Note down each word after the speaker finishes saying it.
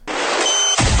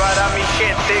para mi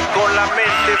gente con la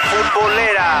mente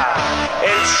futbolera.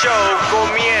 El show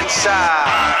comienza.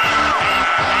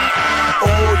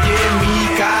 Oye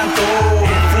mi canto,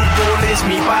 el fútbol es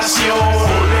mi pasión.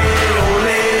 Olé,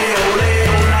 olé, olé,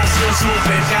 nació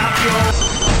supercampeón.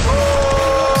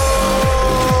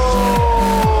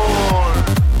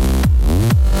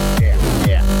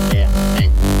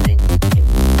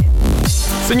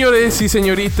 Señores y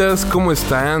señoritas, ¿cómo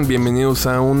están? Bienvenidos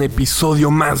a un episodio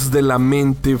más de La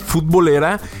Mente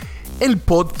Futbolera, el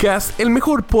podcast, el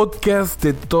mejor podcast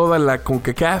de toda la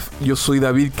CONCACAF. Yo soy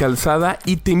David Calzada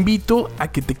y te invito a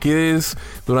que te quedes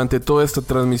durante toda esta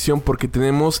transmisión porque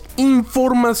tenemos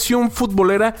información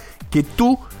futbolera que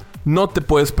tú no te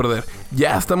puedes perder.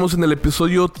 Ya estamos en el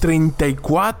episodio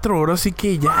 34, ahora sí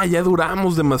que ya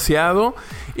duramos demasiado.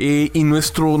 Y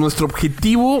nuestro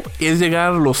objetivo es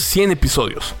llegar a los 100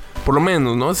 episodios. Por lo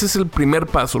menos, ¿no? Ese es el primer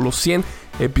paso, los 100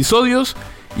 episodios.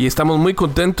 Y estamos muy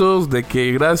contentos de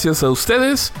que gracias a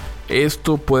ustedes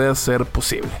esto pueda ser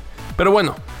posible. Pero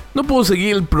bueno, no puedo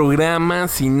seguir el programa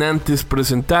sin antes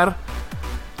presentar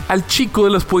al chico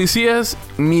de las poesías,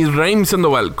 Misraim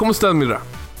Sandoval. ¿Cómo estás, Misra?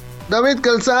 David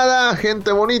Calzada,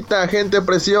 gente bonita, gente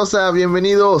preciosa,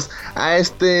 bienvenidos a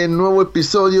este nuevo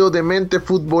episodio de Mente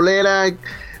Futbolera,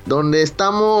 donde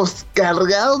estamos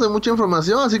cargados de mucha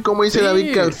información, así como dice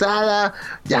David Calzada,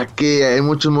 ya que hay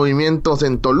muchos movimientos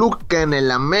en Toluca, en el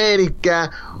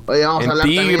América. Hoy vamos a hablar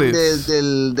Tigres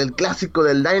también del clásico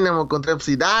del Dynamo contra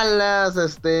FC Dallas,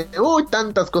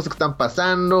 tantas cosas que están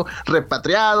pasando,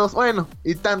 repatriados, bueno,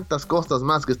 y tantas cosas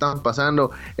más que están pasando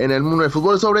en el mundo del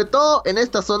fútbol, sobre todo en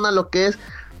esta zona, lo que es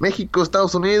México,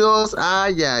 Estados Unidos.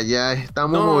 Está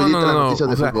muy movidita la noticia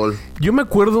de fútbol. Yo me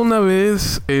acuerdo una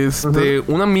vez,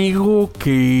 un amigo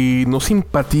que no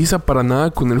simpatiza para nada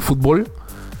con el fútbol.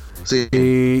 Sí.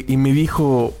 Y me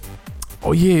dijo,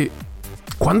 oye,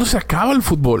 ¿cuándo se acaba el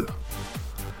fútbol?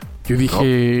 Yo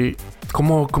dije,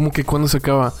 ¿cómo que cuándo se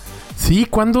acaba? Sí,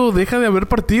 ¿cuándo deja de haber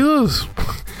partidos?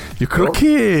 Yo creo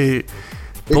que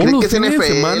todos los fines de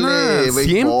semana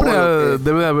siempre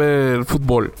debe de haber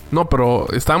fútbol. No,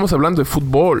 pero estábamos hablando de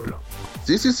fútbol.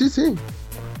 Sí.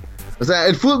 O sea,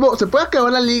 el fútbol, se puede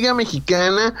acabar la liga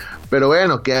mexicana, pero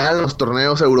bueno, que hagan los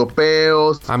torneos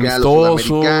europeos, amistosos,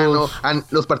 que hagan los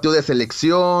sudamericanos, los partidos de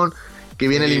selección, que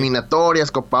vienen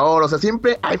eliminatorias, Copa Oro. O sea,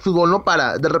 siempre hay fútbol, no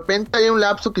para. De repente hay un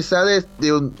lapso quizá de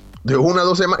 1 a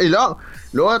 2 semanas. Y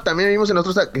luego también vimos en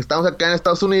nosotros que estamos acá en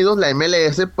Estados Unidos, la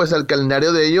MLS, pues el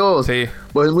calendario de ellos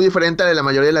pues es muy diferente al de la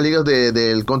mayoría de las ligas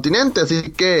del continente.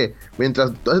 Así que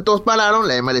mientras todos pararon,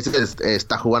 la MLS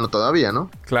está jugando todavía,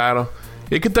 ¿no? Claro.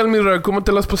 ¿Y qué tal, Misra? ¿Cómo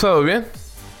te lo has pasado? ¿Bien?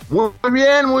 Muy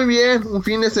bien. Un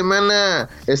fin de semana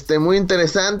muy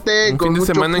interesante. Un fin de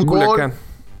semana en Culiacán.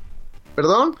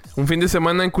 ¿Perdón? Un fin de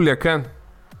semana en Culiacán.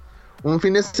 Un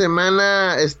fin de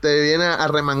semana, bien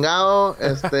arremangado,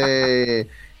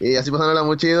 y así pasándola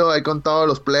muy chido, ahí con todos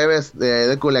los plebes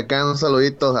de Culiacán. Un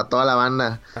saludito a toda la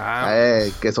banda,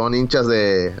 que son hinchas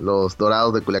de los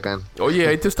Dorados de Culiacán. Oye,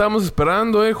 ahí te estábamos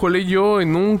esperando, Jole y yo, y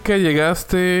nunca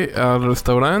llegaste al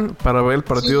restaurante para ver el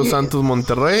partido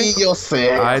Santos-Monterrey. Sí, yo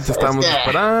sé. Ahí te estábamos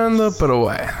esperando, pero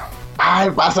bueno. Ay,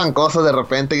 pasan cosas de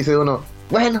repente, dice uno,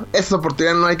 bueno, esas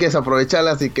oportunidades no hay que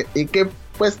desaprovecharlas y que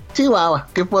pues, chihuahua,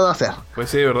 ¿qué puedo hacer?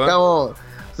 Pues sí, ¿verdad? Acabo,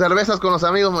 cervezas con los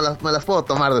amigos me las puedo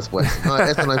tomar después. No,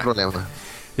 eso no hay problema.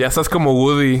 Ya estás como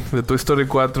Woody de Toy Story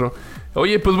 4.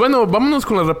 Oye, pues bueno, vámonos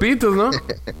con las rapiditas, ¿no?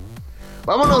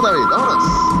 Vámonos, David,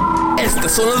 vámonos.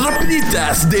 Estas son las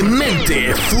rapiditas de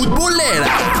Mente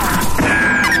Futbolera.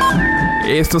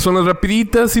 Estas son las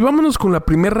rapiditas y vámonos con la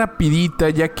primera rapidita,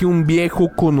 ya que un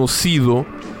viejo conocido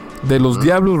de los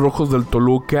Diablos Rojos del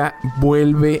Toluca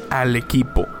vuelve al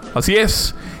equipo. Así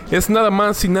es nada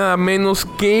más y nada menos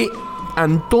que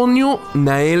Antonio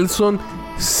Naelson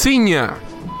Ciña.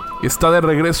 Está de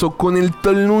regreso con el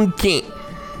Toluca,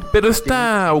 pero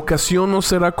esta ocasión no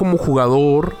será como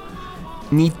jugador,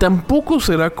 ni tampoco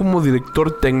será como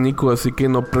director técnico, así que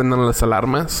no prendan las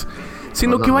alarmas,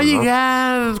 sino que va a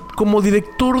llegar como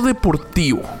director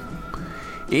deportivo.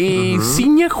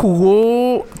 Ciña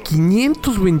jugó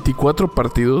 524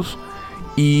 partidos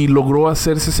y logró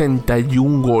hacer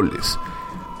 61 goles.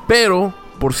 Pero,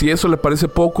 por si eso le parece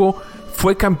poco,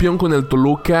 fue campeón con el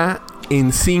Toluca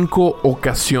en 5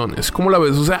 ocasiones. ¿Cómo la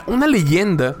ves? O sea, una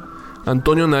leyenda,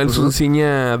 Antonio Naelson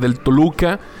Ciña del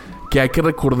Toluca, que hay que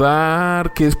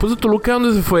recordar que después de Toluca,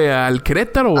 ¿dónde se fue? Al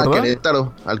Querétaro, ¿verdad?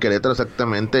 Al Querétaro,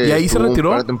 exactamente. ¿Y ahí se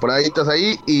retiró? Un par de temporaditas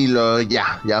ahí y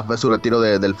ya fue su retiro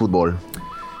del fútbol.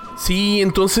 Sí,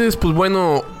 entonces, pues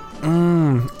bueno,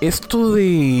 esto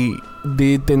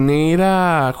de tener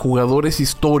a jugadores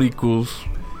históricos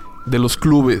de los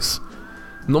clubes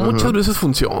no muchas veces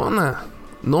funciona.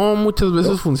 No muchas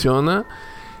veces funciona.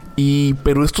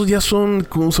 Pero estos ya son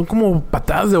como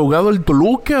patadas de ahogado el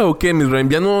Toluca, ¿o qué, Misraim?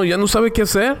 ¿Ya no sabe qué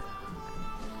hacer?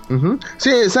 Sí,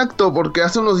 exacto, porque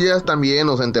hace unos días también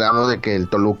nos enteramos de que el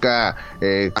Toluca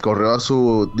corrió a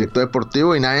su director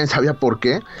deportivo y nadie sabía por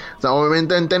qué. O sea,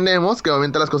 obviamente entendemos que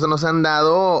obviamente las cosas no se han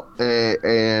dado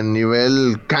en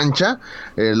nivel cancha.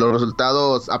 Los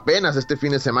resultados apenas este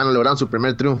fin de semana lograron su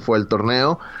primer triunfo del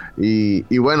torneo.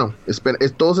 Y bueno,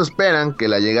 todos esperan que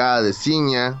la llegada de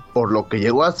Ciña, por lo que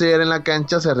llegó a hacer en la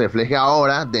cancha, se refleje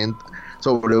ahora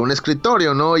sobre un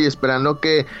escritorio, ¿no? Y esperando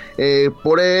que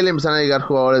por él empiezan a llegar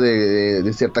jugadores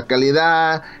de cierta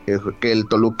calidad, que el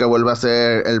Toluca vuelva a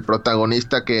ser el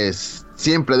protagonista que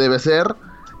siempre debe ser.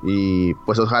 Y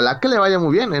pues ojalá que le vaya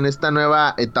muy bien en esta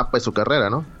nueva etapa de su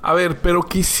carrera, ¿no? A ver, pero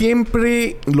que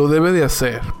siempre lo debe de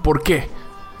hacer. ¿Por qué?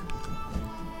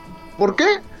 ¿Por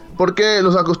qué? Porque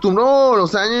los acostumbró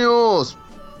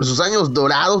sus años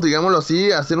dorados, digámoslo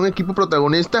así, a ser un equipo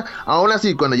protagonista. Aún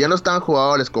así, cuando ya no estaban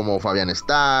jugadores como Fabián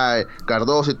Stay,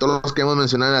 Cardoso y todos los que hemos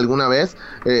mencionado alguna vez,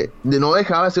 no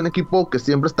dejaba de ser un equipo que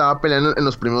siempre estaba peleando en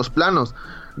los primeros planos.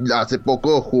 Hace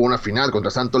poco jugó una final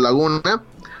contra Santos Laguna,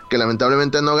 que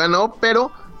lamentablemente no ganó,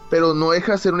 pero no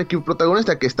deja de ser un equipo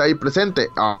protagonista que está ahí presente.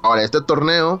 Ahora, este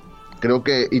torneo, creo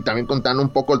que, y también contando un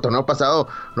poco el torneo pasado,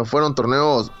 no fueron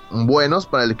torneos buenos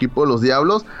para el equipo de los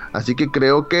Diablos, así que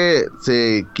creo que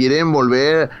se quieren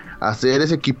volver a ser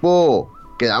ese equipo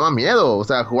que daba miedo. O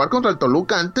sea, jugar contra el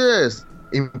Toluca antes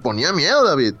imponía miedo,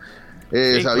 David.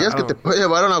 Sí, sabías, claro, que te puede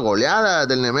llevar a una goleada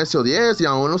del Nemesio 10, y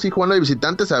aún así jugando de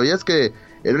visitante sabías que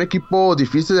era un equipo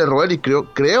difícil de roer. Y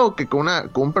creo que con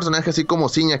un personaje así como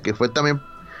Ciña, que fue también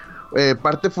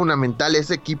parte fundamental de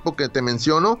ese equipo que te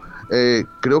menciono,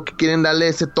 creo que quieren darle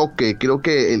ese toque. Creo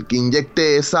que el que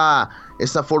inyecte esa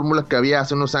fórmula que había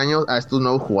hace unos años a estos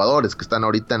nuevos jugadores que están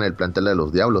ahorita en el plantel de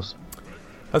los Diablos.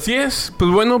 Así es,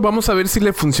 pues bueno, vamos a ver si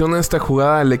le funciona esta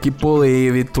jugada al equipo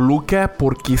de Toluca,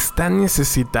 porque están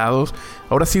necesitados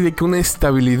ahora sí de que una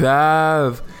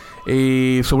estabilidad,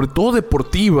 sobre todo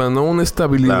deportiva, ¿no? Una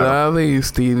estabilidad, claro,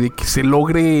 de que se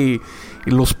logre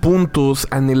los puntos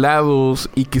anhelados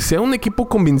y que sea un equipo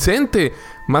convincente,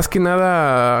 más que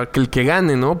nada que el que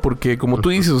gane, ¿no? Porque como tú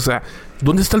dices, o sea,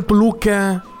 ¿dónde está el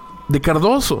Toluca de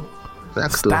Cardoso?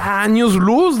 Exacto. Está a años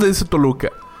luz de ese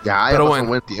Toluca. Ya pasó un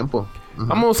buen tiempo.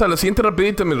 Vamos a la siguiente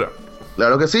rapidita, mira.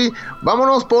 Claro que sí.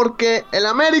 Vámonos, porque el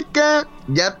América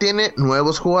ya tiene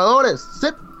nuevos jugadores. Sí.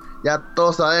 Ya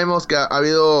todos sabemos que ha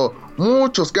habido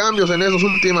muchos cambios en esas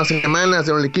últimas semanas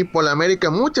en el equipo de la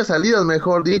América. Muchas salidas,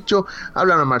 mejor dicho.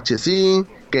 Hablan a Marchesín,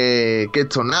 que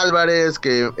Edson Álvarez,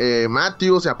 que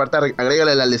Matthews. Y aparte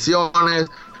agrégale las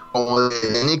lesiones, como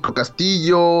de Nico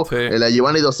Castillo, sí, la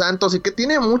Giovanni Dos Santos, y que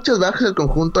tiene muchas bajas el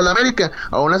conjunto de la América.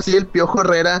 Aún así, el Piojo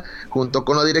Herrera, junto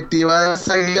con la directiva de las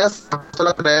Águilas, ha puesto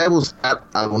la tarea de buscar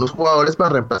algunos jugadores para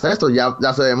reemplazar esto. Ya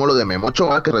sabemos lo de Memo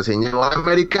Ochoa, que recién llegó a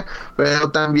América,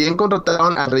 pero también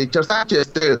contrataron a Richard Sánchez,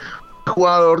 este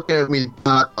jugador que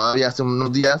militaba todavía hace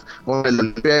unos días con el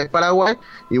Olimpia de Paraguay.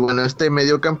 Y bueno, este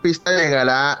mediocampista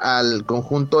llegará al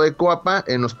conjunto de Coapa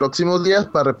en los próximos días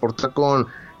para reportar con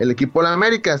el equipo de la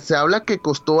América. Se habla que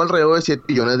costó alrededor de 7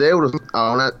 millones de euros.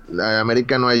 Ahora la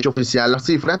América no ha hecho oficial la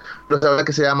cifra, pero se habla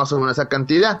que sea más o menos esa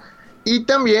cantidad. Y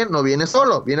también no viene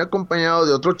solo, viene acompañado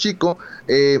de otro chico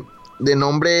de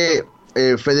nombre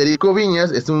Federico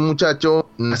Viñas. Es un muchacho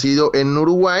nacido en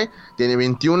Uruguay, tiene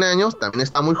 21 años, también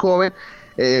está muy joven.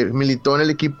 Militó en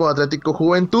el equipo Atlético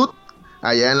Juventud,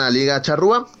 allá en la Liga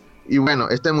Charrúa. Y bueno,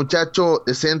 este muchacho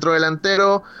de centro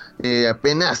delantero,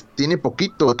 apenas tiene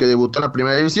poquito que debutó en la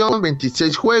primera división,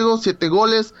 26 juegos, 7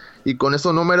 goles, y con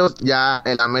esos números ya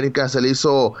el América se le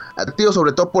hizo atractivo,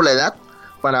 sobre todo por la edad,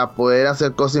 para poder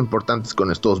hacer cosas importantes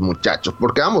con estos muchachos,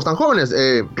 porque ambos están jóvenes.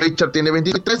 Richard tiene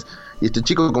 23 y este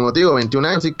chico, como te digo, 21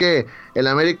 años, así que el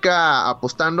América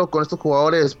apostando con estos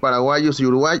jugadores paraguayo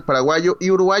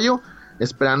y uruguayo,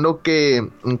 esperando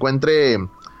que encuentre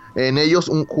en ellos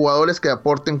jugadores que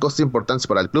aporten cosas importantes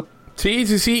para el club. Sí,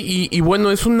 y bueno,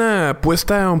 es una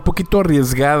apuesta un poquito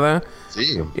arriesgada.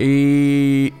 Sí.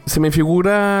 Y se me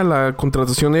figura la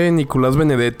contratación de Nicolás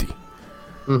Benedetti.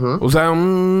 O sea,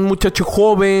 un muchacho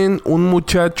joven, un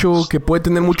muchacho que puede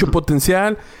tener mucho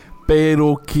potencial,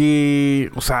 pero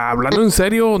que, o sea, hablando en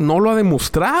serio, no lo ha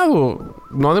demostrado.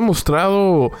 No ha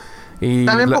demostrado el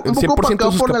 100%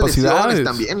 de sus capacidades.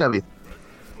 También, David.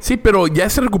 Sí, pero ya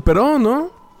se recuperó,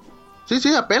 ¿no?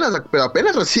 Sí, apenas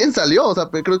recién salió. O sea,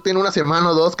 creo que tiene una semana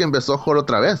o dos que empezó a jugar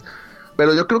otra vez.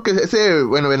 Pero yo creo que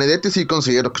Benedetti sí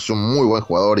considero que es un muy buen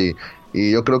jugador. Y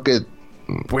yo creo que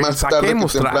pues más hay que tarde que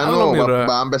demostrarlo, temprano mira.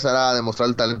 va a empezar a demostrar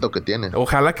el talento que tiene.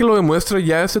 Ojalá que lo demuestre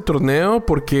ya ese torneo,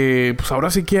 porque pues ahora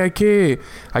sí que hay que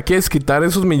desquitar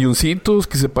esos milloncitos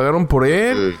que se pagaron por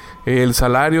él, el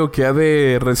salario que ha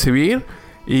de recibir,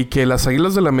 y que las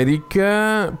Águilas del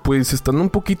América pues están un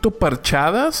poquito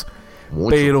parchadas, Mucho.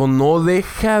 pero no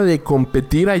deja de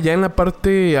competir allá en la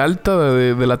parte alta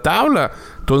de la tabla.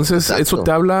 Entonces Exacto. eso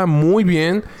te habla muy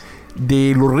bien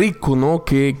de lo rico, ¿no?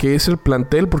 Que es el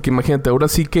plantel, porque imagínate, ahora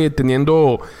sí que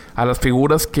teniendo a las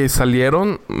figuras que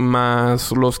salieron,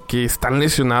 más los que están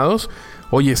lesionados,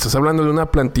 oye, estás hablando de una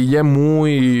plantilla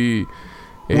muy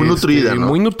nutrida, ¿no?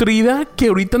 muy nutrida, que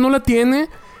ahorita no la tiene,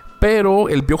 pero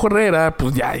el Piojo Herrera,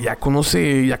 pues ya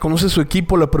conoce su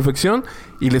equipo a la perfección,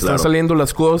 y le están Claro. saliendo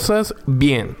las cosas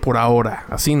bien, por ahora,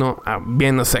 así, ¿no?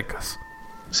 Bien a secas.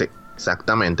 Sí,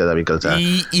 exactamente, David Calzada.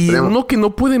 Y Tenemos- uno que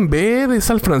no pueden ver es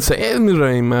al francés, mi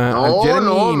rey.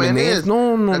 No, Menes.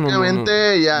 No.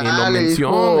 Prácticamente ya Ni lo le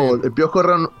dijo mencionen. el Piojo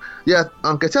Herrera, ya,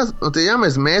 aunque te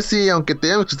llames Messi, aunque te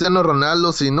llames Cristiano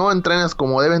Ronaldo, si no entrenas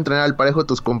como debe entrenar al parejo de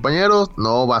tus compañeros,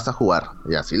 no vas a jugar.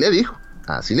 Y así le dijo.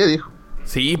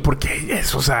 Sí, porque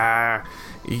eso, o sea...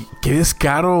 Y qué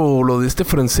descaro lo de este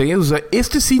francés. O sea,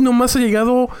 este sí nomás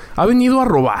ha venido a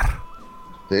robar.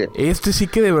 Sí. Este sí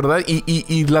que de verdad...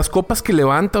 Y las copas que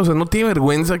levanta, o sea, no tiene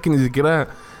vergüenza que ni siquiera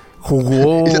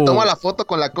jugó... Y se toma la foto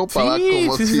con la copa, Sí, ¿va?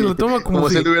 Como sí, si, se lo toma como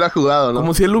si si- él hubiera jugado, ¿no?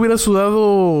 Como si él hubiera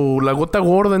sudado la gota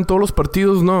gorda en todos los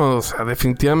partidos. No, o sea,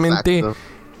 definitivamente... Exacto.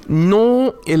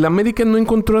 No, el América no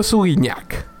encontró a su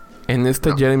Guiñac en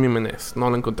No. Jeremy Menez. No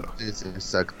lo encontró. Sí,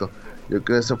 exacto. Yo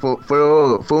creo que eso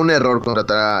fue un error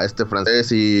contratar a este francés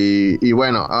y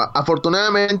bueno,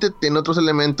 afortunadamente tiene otros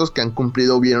elementos que han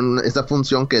cumplido bien esta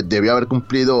función que debió haber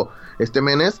cumplido este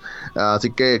Menez,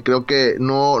 así que creo que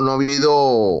no ha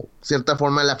habido cierta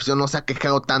forma, la afición no se ha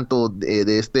quejado tanto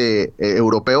de este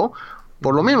europeo,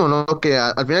 por lo mismo, ¿no? Que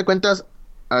al final de cuentas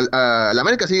la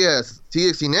América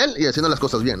sigue sin él y haciendo las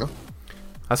cosas bien, ¿no?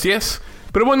 Así es.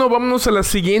 Pero bueno, vámonos a la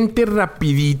siguiente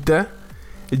rapidita.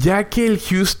 Ya que el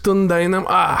Houston Dynamo...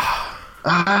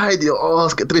 Ay,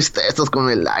 Dios, qué tristezas con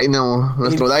el Dynamo.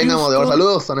 Nuestro El Dynamo de oro. Houston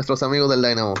Saludos a nuestros amigos del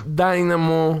Dynamo.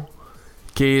 Dynamo,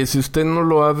 que si usted no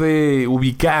lo ha de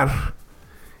ubicar,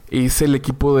 es el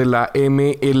equipo de la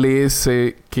MLS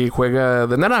que juega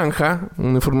de naranja,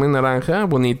 un uniforme naranja,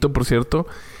 bonito por cierto,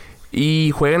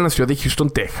 y juega en la ciudad de Houston,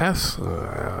 Texas.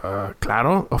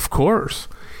 Claro, of course.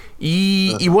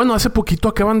 Y bueno, hace poquito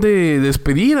acaban de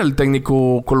despedir al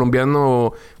técnico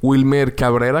colombiano Wilmer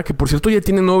Cabrera, que por cierto ya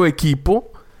tiene nuevo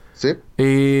equipo. ¿Sí?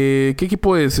 ¿Qué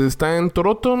equipo es? ¿Está en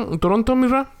Toronto? ¿En Toronto,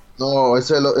 Mira? No, es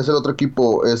el otro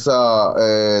equipo. Es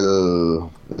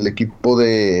el equipo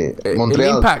de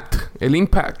Montreal. El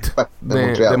Impact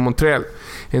de de Montreal.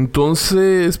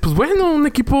 Entonces, pues bueno, un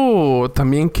equipo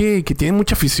también que tiene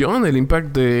mucha afición, el Impact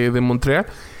de Montreal.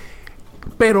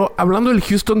 Pero hablando del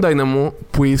Houston Dynamo,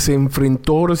 pues se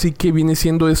enfrentó, ahora sí que viene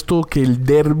siendo esto que el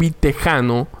derbi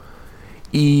tejano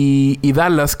y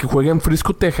Dallas, que juega en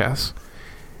Frisco, Texas,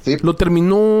 Sí. lo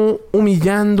terminó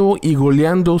humillando y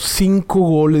goleando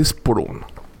 5-1,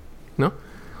 ¿no?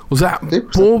 O sea, Sí,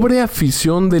 pues, pobre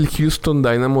afición del Houston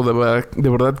Dynamo, de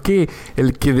verdad que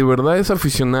el que de verdad es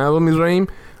aficionado, Misraim,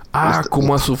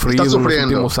 cómo ha sufrido en los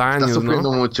últimos años, está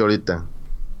sufriendo ¿no? mucho ahorita.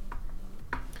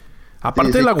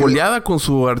 Aparte Sí, de la que- goleada con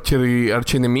su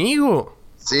archienemigo.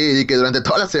 Sí, y que durante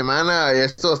toda la semana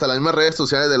esto, hasta las mismas redes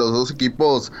sociales de los dos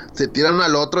equipos se tiran uno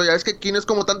al otro. Ya es que aquí no es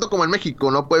como tanto como en México,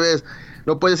 no puedes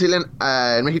decirle,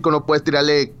 en México no puedes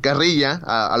tirarle carrilla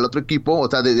al otro equipo, o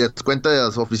sea, de cuenta de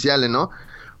los oficiales, ¿no?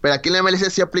 Pero aquí en la MLS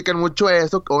sí aplican mucho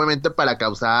eso, obviamente para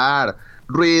causar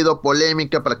ruido,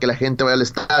 polémica, para que la gente vaya al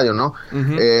estadio, ¿no?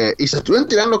 Ujú. Y se estuvieron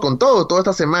tirando con todo, toda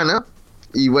esta semana.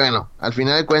 Y bueno, al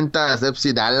final de cuentas,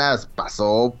 FC Dallas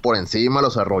pasó por encima,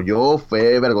 los arrolló,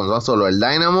 fue vergonzoso lo del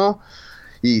Dynamo.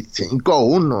 Y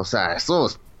 5-1, o sea, eso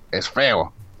es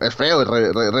feo. Es feo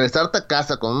regresarte a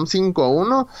casa con un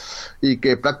 5-1 y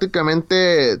que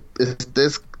prácticamente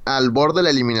estés al borde de la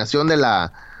eliminación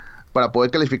para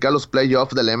poder calificar los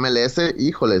playoffs del MLS.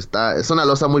 Híjole, es una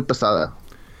losa muy pesada.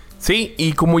 Sí,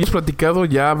 y como ya hemos platicado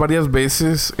ya varias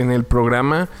veces en el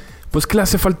programa, pues que le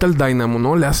hace falta al Dynamo,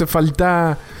 ¿no? Le hace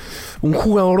falta un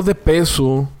jugador de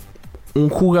peso, un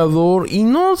jugador, y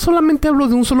no solamente hablo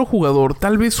de un solo jugador,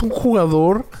 tal vez un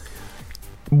jugador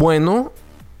bueno,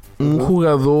 un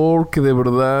jugador que de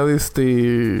verdad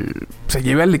se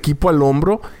lleve al equipo al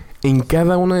hombro en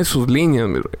cada una de sus líneas,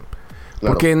 mi rey.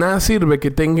 Claro. Porque de nada sirve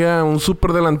que tenga un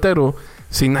súper delantero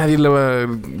si nadie le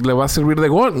va a servir de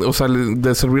gol, o sea,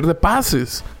 de servir de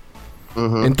pases.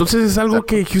 Ujú. Entonces es algo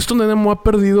que Houston Dynamo ha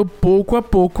perdido poco a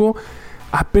poco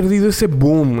ha perdido ese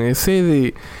boom, esa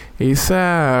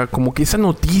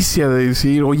noticia de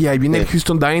decir, oye, ahí viene el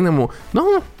Houston Dynamo.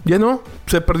 No, ya no.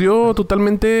 Se perdió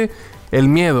totalmente el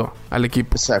miedo al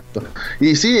equipo. Exacto.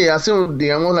 Y sí, hace,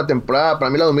 digamos, la temporada, para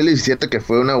mí la 2017, que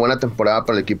fue una buena temporada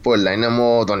para el equipo del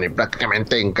Dynamo, donde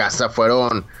prácticamente en casa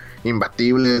fueron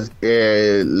imbatibles.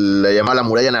 Le llamaba la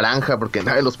muralla naranja, porque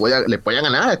nadie le podía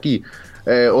ganar aquí.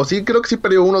 O sí, creo que sí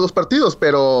perdió 1 o 2 partidos,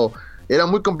 pero era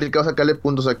muy complicado sacarle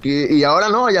puntos aquí. Y ahora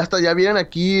no, ya vienen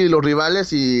aquí los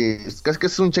rivales y casi que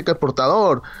es un cheque al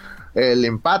portador. Le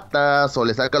empatas o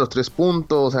le saca los 3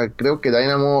 puntos. O sea, creo que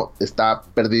Dynamo está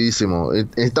perdidísimo.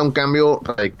 Necesita un cambio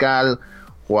radical.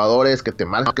 Jugadores que te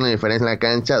marquen la diferencia en la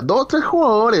cancha. 2 o 3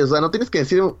 jugadores. O sea, no tienes que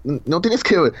hacer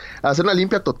una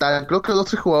limpia total. Creo que 2 o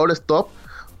 3 jugadores top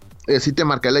sí te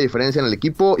marcan la diferencia en el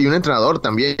equipo. Y un entrenador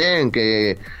también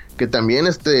que también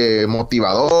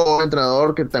motivador, un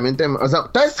entrenador que también o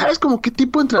sea, ¿sabes como qué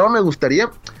tipo de entrenador me gustaría?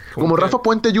 Como Rafa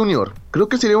Puente Jr. Creo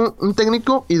que sería un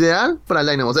técnico ideal para el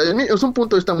Dynamo. O sea, es un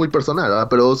punto de vista muy personal, ¿verdad?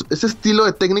 Pero ese estilo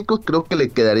de técnico creo que le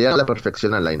quedaría a la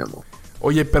perfección al Dynamo.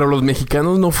 Oye, pero los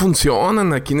mexicanos no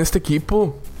funcionan aquí en este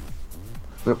equipo.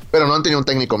 Pero no han tenido un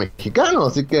técnico mexicano,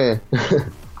 así que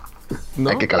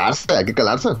 ¿no? Hay que calarse.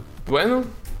 Bueno,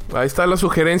 ahí está la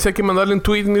sugerencia, hay que mandarle un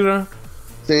tweet, mira.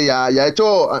 Sí, ya he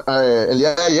hecho, el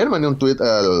día de ayer mandé un tweet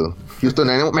al Houston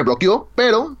Dynamo, me bloqueó,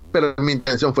 pero mi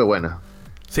intención fue buena.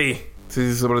 Sí,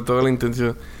 sobre todo la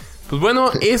intención. Pues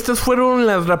bueno, estas fueron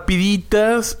las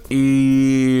rapiditas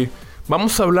y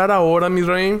vamos a hablar ahora, mi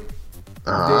rey,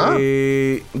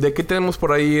 de qué tenemos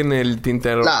por ahí en el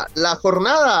tintero. La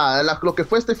jornada, lo que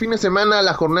fue este fin de semana,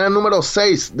 la jornada número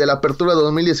 6 de la apertura de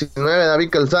 2019, David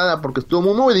Calzada, porque estuvo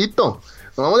muy movidito.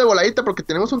 Nos vamos de voladita porque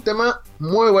tenemos un tema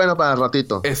muy bueno para el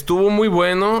ratito. Estuvo muy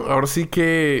bueno. Ahora sí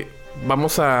que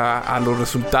vamos a los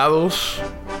resultados.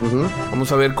 Vamos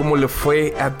a ver cómo le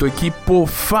fue a tu equipo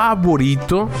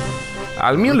favorito.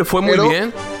 Al mío le fue muy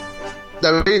bien.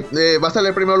 David, vas a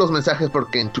leer primero los mensajes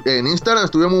porque en Instagram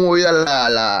estuvo muy movida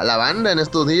la banda en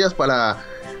estos días para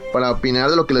opinar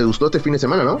de lo que les gustó este fin de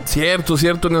semana, ¿no? Cierto.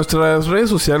 En nuestras redes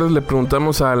sociales le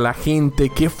preguntamos a la gente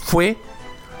qué fue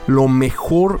lo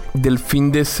mejor del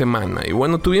fin de semana. Y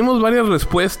bueno, tuvimos varias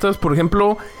respuestas. Por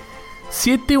ejemplo,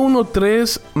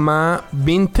 713 Ma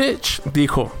Vintage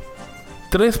dijo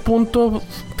 3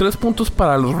 puntos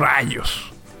para los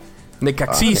Rayos.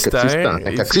 Necaxista,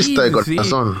 Necaxista de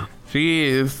corazón.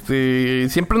 Sí,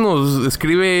 siempre nos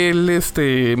escribe él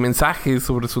mensajes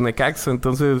sobre su Necaxa.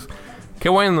 Entonces, qué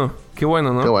bueno, ¿no? Qué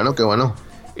bueno.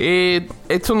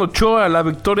 Edson Ochoa, la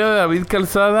victoria de David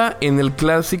Calzada en el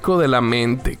clásico de la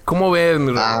mente. ¿Cómo ves,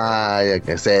 mi rey? Ay,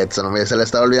 que es Edson, se le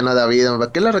está olvidando a David.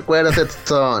 ¿Para qué le recuerdas,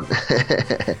 Edson?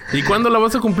 ¿Y cuándo la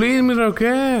vas a cumplir, mi rey, o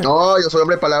qué? No, yo soy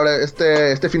hombre de palabra.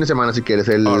 Este fin de semana, si quieres.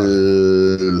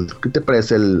 ¿Qué te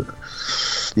parece?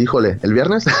 Híjole, ¿el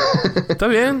viernes? Está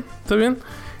bien.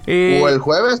 O el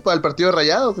jueves para el partido de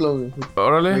Rayados.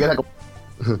 Órale.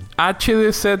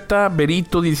 HDZ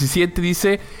Berito 17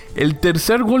 dice: el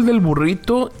tercer gol del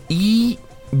Burrito y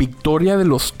victoria de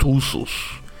los Tuzos.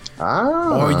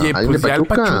 Oye, pues ya el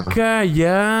Pachuca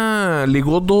ya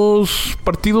ligó 2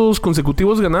 partidos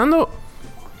consecutivos ganando.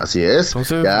 Así es.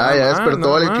 Entonces, ya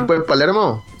despertó el equipo de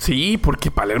Palermo. Sí, porque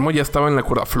Palermo ya estaba en la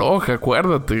cuerda floja,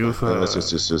 acuérdate. O sea,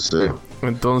 sí.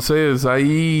 Entonces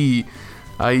ahí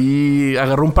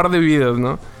agarró un par de vidas,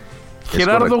 ¿no?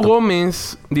 Gerardo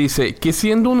Gómez dice que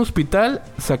siendo un hospital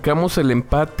sacamos el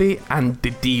empate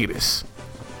ante Tigres.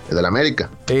 El del América.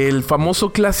 El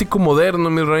famoso clásico moderno,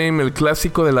 mi rey, el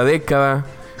clásico de la década.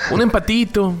 Un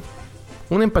empatito.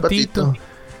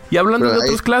 Y hablando de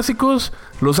otros clásicos,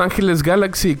 Los Ángeles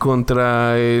Galaxy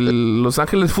contra el Los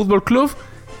Ángeles Fútbol Club,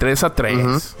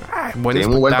 3-3. Buen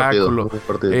espectáculo. Buen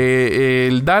partido.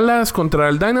 El Dallas contra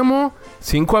el Dynamo,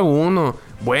 5-1.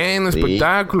 Buen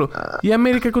espectáculo. Y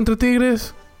América contra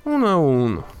Tigres,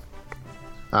 1-1.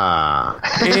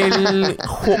 El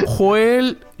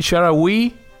Joel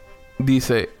Sharawi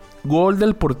dice: gol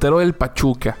del portero del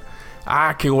Pachuca.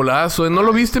 Qué golazo. ¿No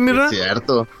lo viste, Mirra? Es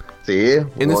cierto. Sí.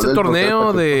 En este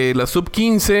torneo de la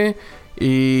Sub-15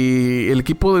 y el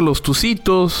equipo de los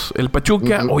Tucitos, el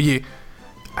Pachuca, oye,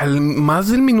 al más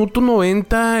del minuto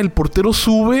 90 el portero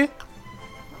sube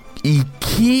y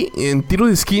en tiro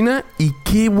de esquina, y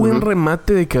qué buen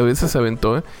remate de cabeza se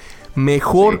aventó,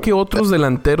 mejor que otros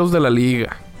delanteros de la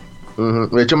liga.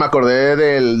 De hecho me acordé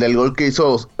del gol que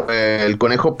hizo el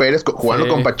Conejo Pérez jugando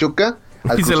con Pachuca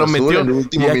y se lo metió.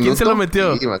 ¿Y a quién se lo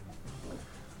metió?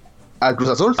 Al Cruz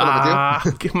Azul, se lo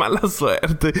metió. Qué mala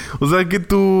suerte. O sea, que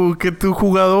tu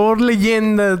jugador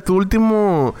leyenda, tu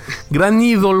último gran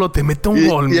ídolo, te mete un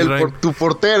gol, tu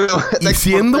portero. Y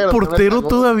siendo portero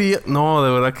todavía. No,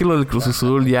 de verdad que lo del Cruz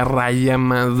Azul ya raya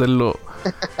más de lo.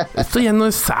 Esto ya no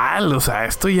es sal, o sea,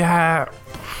 esto ya.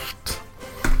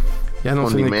 Ya no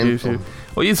sé ni qué decir.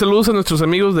 Oye, saludos a nuestros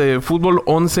amigos de Fútbol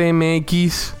 11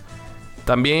 MX.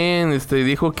 También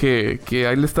dijo que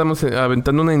ahí le estamos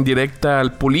aventando una indirecta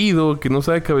al Pulido, que no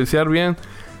sabe cabecear bien.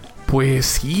 Pues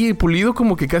sí, el Pulido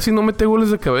como que casi no mete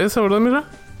goles de cabeza, ¿verdad, mira?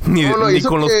 Ni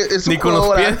con los pies.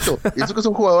 Alto. Y eso que es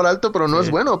un jugador alto, pero no es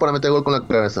bueno para meter gol con la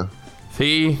cabeza.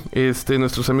 Sí,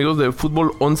 nuestros amigos de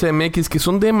Fútbol 11 MX, que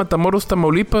son de Matamoros,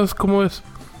 Tamaulipas, ¿cómo es?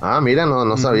 Mira,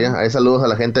 no sabía. Ahí saludos a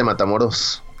la gente de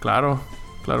Matamoros. Claro.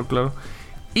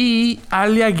 Y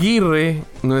Ale Aguirre,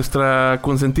 nuestra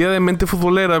consentida de mente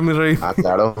futbolera, mi rey.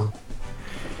 Claro.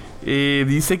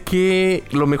 Dice que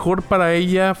lo mejor para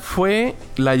ella fue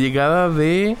la llegada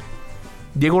de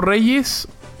Diego Reyes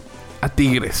a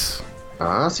Tigres.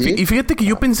 Sí. Y fíjate que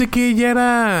yo pensé que ella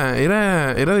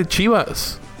era de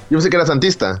Chivas. Yo pensé que era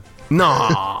santista. No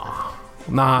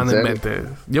inventes.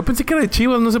 Yo pensé que era de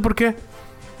Chivas, no sé por qué.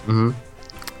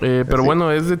 Pero sí.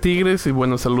 Bueno, es de Tigres. Y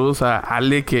bueno, saludos a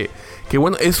Ale, que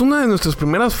bueno, es una de nuestras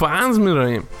primeras fans, mi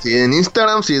rey. Sí, en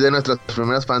Instagram, sí, de nuestras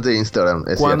primeras fans de Instagram,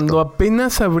 es Cuando cierto.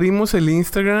 apenas abrimos el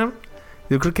Instagram,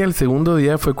 yo creo que al segundo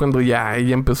día fue cuando ya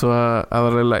ella empezó a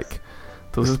darle like.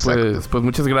 Entonces, pues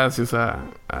muchas gracias a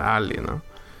Ale, ¿no?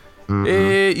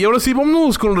 Y ahora sí,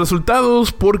 vámonos con los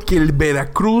resultados, porque el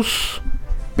Veracruz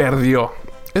perdió.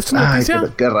 ¿Es noticia?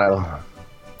 Qué raro.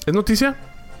 ¿Es noticia?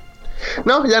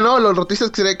 No, ya no. Los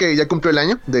noticias sería que ya cumplió el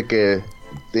año, de que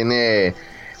tiene...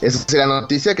 Esa sería la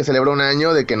noticia, que celebra un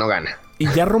año de que no gana. Y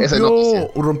ya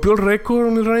rompió el récord,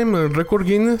 mi rey, el récord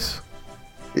Guinness.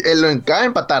 Lo acaba de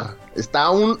empatar.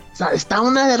 Está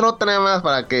una derrota nada más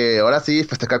para que ahora sí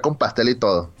festejar con pastel y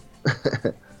todo.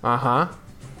 Ajá.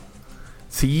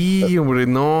 Sí, hombre,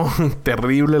 no.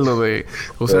 Terrible lo de...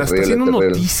 O sea, está siendo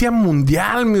noticia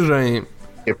mundial, mi rey.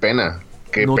 Qué pena.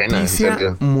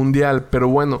 Noticia mundial. Pero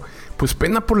bueno, pues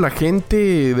pena por la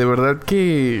gente. De verdad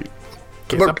que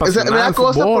es apasionada al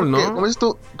fútbol, ¿no?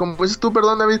 Como dices tú,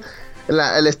 perdón, David,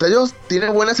 el estadio tiene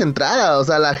buenas entradas, o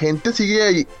sea, la gente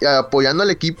sigue apoyando al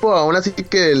equipo, aún así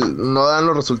que no dan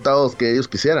los resultados que ellos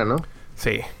quisieran, ¿no?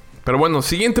 Sí, pero bueno,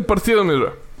 siguiente partido,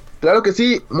 mira. Claro que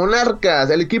sí, Monarcas,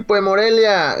 el equipo de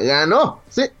Morelia ganó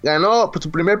por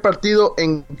su primer partido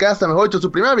en casa, mejor dicho, su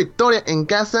primera victoria en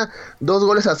casa,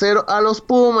 2-0 a los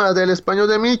Pumas del Español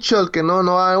de Mitchell, que no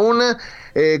da una,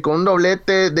 con un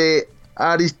doblete de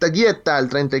Aristaguieta al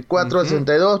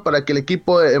 34-62 para que el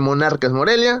equipo de Monarcas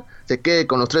Morelia se quede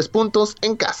con los 3 puntos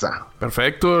en casa.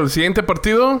 Perfecto, el siguiente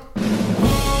partido.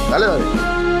 Dale, David.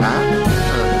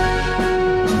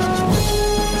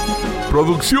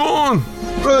 ¡Producción!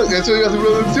 Eso iba a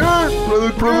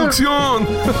ser ¡Producción!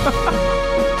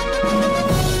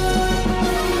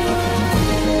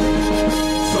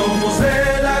 Somos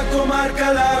de la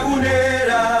comarca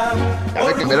lagunera.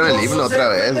 Ya cambiaron el himno otra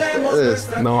vez.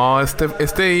 No,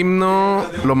 este himno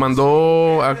lo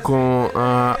mandó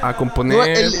a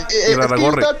componer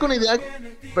Irarrágorri.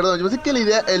 Perdón, yo pensé que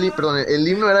el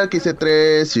himno era el que hice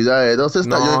 3 ciudades, 2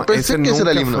 estadios. No, yo pensé ese que ese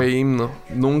era el himno. Fue himno.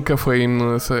 Nunca fue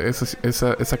himno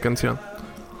esa canción.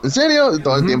 ¿En serio?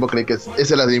 Todo el tiempo creí que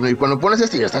ese era el himno. Y cuando pones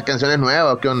esta canción es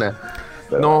nueva, ¿qué onda?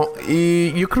 Pero... No,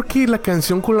 y yo creo que la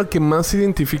canción con la que más se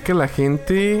identifica la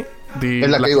gente de es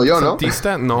la que digo yo, ¿no?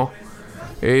 Artista, no.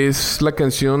 Es la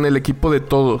canción El Equipo de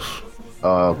Todos.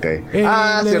 Ok.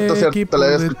 Cierto. La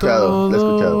he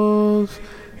escuchado.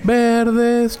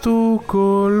 Verde es tu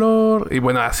color. Y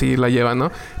bueno, así la lleva,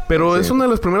 ¿no? Pero sí, es una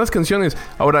de las primeras canciones.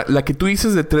 Ahora, la que tú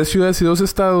dices de 3 ciudades y 2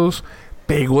 estados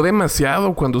pegó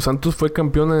demasiado cuando Santos fue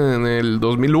campeón en el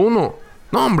 2001.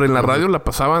 No, hombre, en la radio la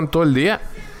pasaban todo el día.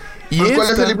 Y ¿cuál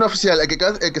es el himno oficial? ¿El que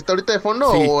está ahorita de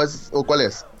fondo? Sí. ¿O cuál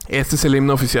es? Este es el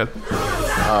himno oficial.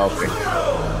 Ok.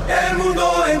 El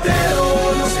mundo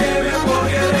entero nos quiere por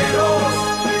guerreros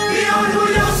y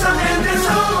orgullosamente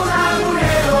somos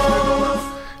laguneros.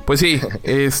 Pues sí,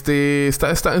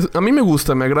 a mí me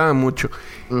gusta, me agrada mucho.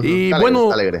 Y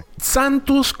alegre.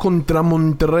 Santos contra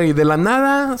Monterrey. De la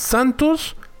nada,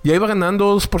 Santos ya iba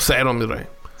ganando 2-0, mi rey.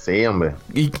 Sí, hombre.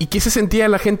 ¿Y qué se sentía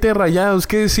la gente de Rayados?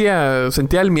 ¿Qué decía?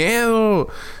 ¿Sentía el miedo?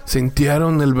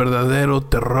 ¿Sintieron el verdadero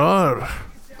terror?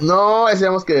 No,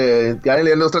 decíamos que ya le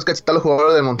dieron los 3 cachetadas a los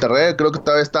jugadores de Monterrey. Creo que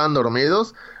todavía estaban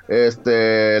dormidos.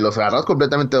 Los agarrados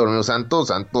completamente dormidos.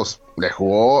 Santos le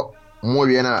jugó muy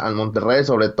bien al Monterrey,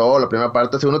 sobre todo la primera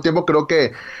parte. El segundo tiempo creo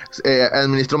que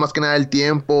administró más que nada el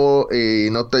tiempo y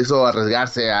no te hizo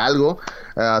arriesgarse a algo.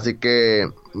 Así que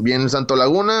bien Santos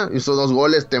Laguna, hizo 2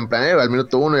 goles tempranero, al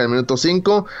minuto 1 y al minuto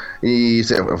 5. Y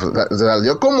se las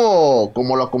dio como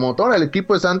locomotora el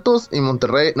equipo de Santos, y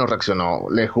Monterrey no reaccionó.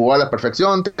 Le jugó a la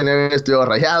perfección, tenía el estilo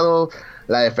Rayado.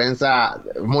 La defensa,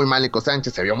 muy mal Nico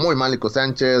Sánchez, se vio muy mal Nico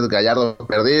Sánchez, Gallardo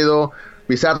perdido.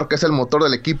 Pizarro, que es el motor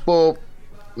del equipo,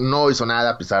 no hizo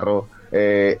nada Pizarro.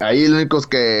 Ahí los únicos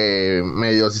que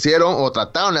medios hicieron o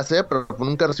trataron de hacer, pero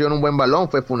nunca recibieron un buen balón,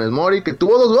 fue Funes Mori, que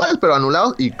tuvo 2 goles, pero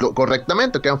anulados y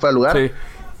correctamente, que han fuera de lugar. Sí.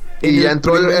 Y ya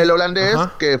entró el holandés,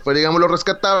 que fue, digamos, lo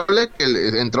rescatable,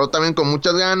 que entró también con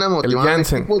muchas ganas, motivando al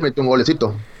equipo y metió un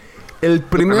golecito. El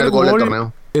primer gol del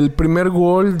torneo. El primer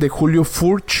gol de Julio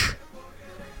Furch.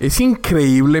 Es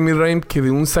increíble, mi Ryan, que de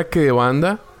un saque de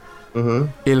banda,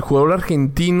 el jugador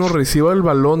argentino reciba el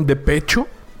balón de pecho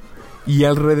y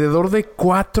alrededor de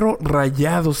 4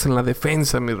 rayados en la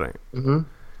defensa, mi Ryan.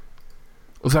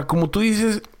 O sea, como tú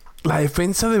dices, la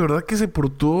defensa de verdad que se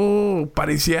portó,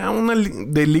 parecía una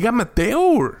de liga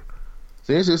amateur.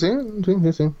 Sí.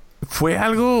 Fue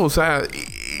algo, o sea,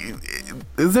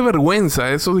 es de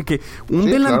vergüenza eso de que un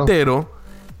delantero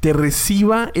te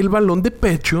reciba el balón de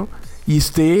pecho y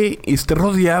esté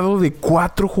rodeado de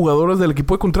 4 jugadores del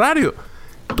equipo contrario.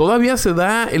 Todavía se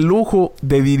da el lujo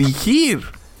de dirigir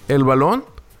el balón.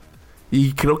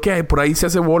 Y creo que por ahí se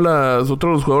hace bolas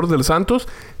otros los jugadores del Santos.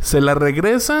 Se la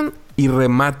regresan y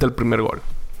remata el primer gol.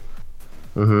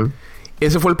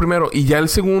 Ese fue el primero. Y ya el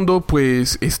segundo,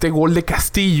 pues, este gol de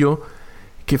Castillo,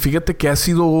 que fíjate que ha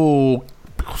sido, o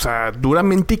sea,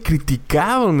 duramente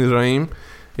criticado, Misraim.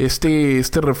 Este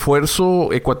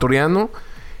refuerzo ecuatoriano.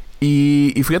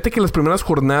 Y fíjate que en las primeras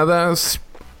jornadas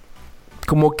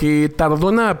como que tardó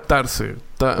en adaptarse.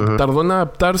 Tardó en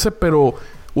adaptarse, pero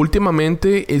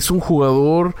últimamente es un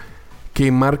jugador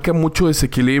que marca mucho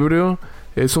desequilibrio.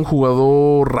 Es un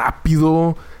jugador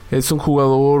rápido. Es un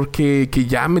jugador que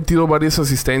ya ha metido varias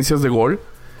asistencias de gol.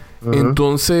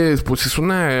 Entonces, pues es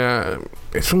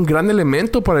un gran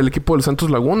elemento para el equipo del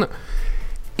Santos Laguna.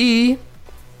 Y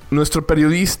nuestro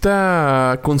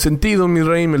periodista consentido, mi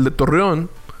rey, el de Torreón.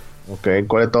 Ok,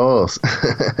 ¿cuál de todos?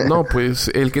 No, pues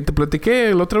el que te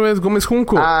platiqué la otra vez, Gómez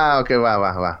Junco. Ok,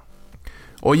 va.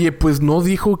 Oye, pues no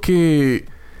dijo que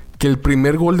el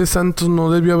primer gol de Santos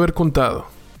no debió haber contado.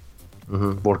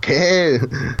 ¿Por qué?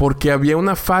 Porque había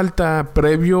una falta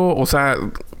previo, o sea,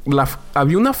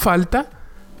 había una falta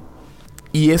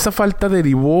y esa falta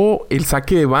derivó el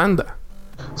saque de banda.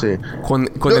 Sí. Con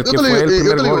el que fue el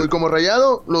primer gol. Como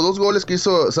Rayado, los 2 goles que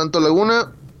hizo Santos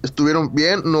Laguna estuvieron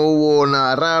bien, no hubo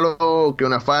nada raro, que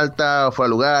una falta, fue al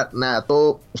lugar, nada,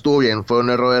 todo estuvo bien. Fue un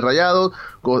error de Rayados,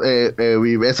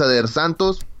 viveza de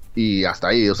Santos y hasta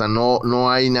ahí, o sea,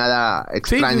 no hay nada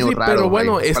extraño, sí, raro. Pero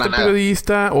bueno, ahí, este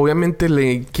periodista obviamente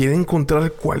le quiere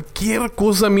encontrar cualquier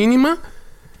cosa mínima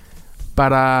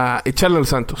para echarle al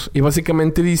Santos. Y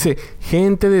básicamente dice,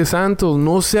 gente de Santos,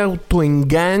 no se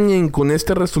autoengañen con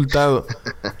este resultado.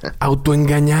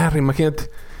 Autoengañar, imagínate.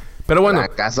 Pero bueno,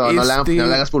 ¿acaso no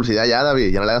le hagas publicidad ya,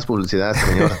 David? Ya no le hagas publicidad,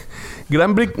 señora.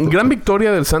 gran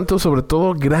victoria del Santos, sobre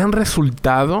todo, gran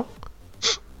resultado.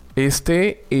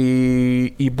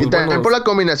 Y pues también bueno, por la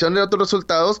combinación de otros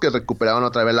resultados que recuperaban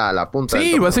otra vez la punta.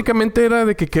 Sí, básicamente era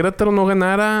de que Querétaro no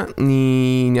ganara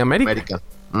ni América.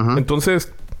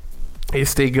 Entonces,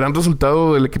 gran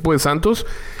resultado del equipo de Santos.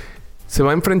 Se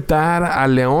va a enfrentar a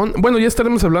León. Bueno, ya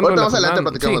estaremos hablando de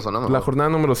la jornada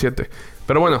número 7.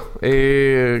 Pero bueno,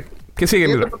 ¿qué sigue,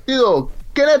 mi partido?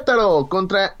 Querétaro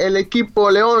contra el equipo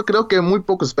León. Creo que muy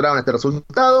pocos esperaban este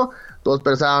resultado. Todos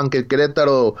pensaban que el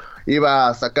Querétaro iba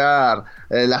a sacar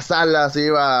las alas,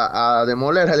 iba a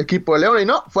demoler al equipo de León. Y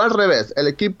no, fue al revés. El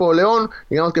equipo León,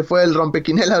 digamos que fue el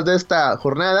rompequinelas de esta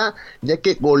jornada, ya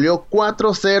que goleó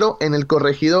 4-0 en el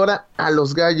Corregidora a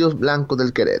los Gallos Blancos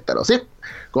del Querétaro. Sí,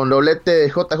 con doblete de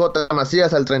JJ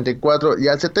Macías al 34 y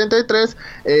al 73.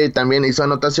 También hizo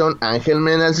anotación Ángel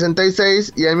Mena al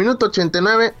 66. Y al minuto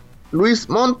 89, Luis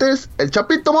Montes, el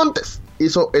Chapito Montes,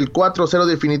 hizo el 4-0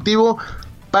 definitivo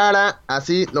para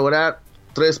así lograr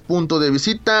 3 puntos de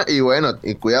visita. Y bueno,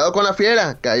 y cuidado con la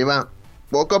Fiera, que ahí va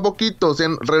poco a poquito,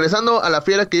 regresando a la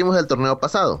Fiera que vimos del torneo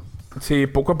pasado. Sí,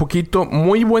 poco a poquito.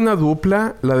 Muy buena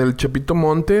dupla la del Chapito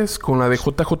Montes con la de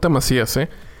JJ Macías,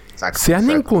 Se han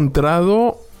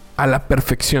encontrado a la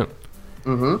perfección.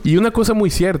 Y una cosa muy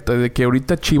cierta, de que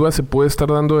ahorita Chivas se puede estar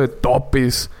dando de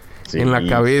topes en la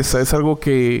cabeza. Es algo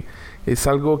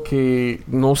que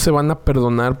no se van a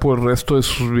perdonar por el resto de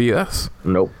sus vidas.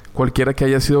 No. Cualquiera que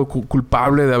haya sido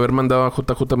culpable de haber mandado a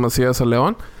JJ Macías a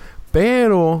León.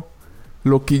 Pero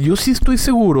Lo que yo sí estoy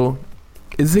seguro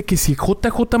es de que si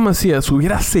JJ Macías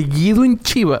hubiera seguido en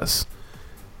Chivas,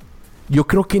 yo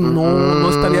creo que no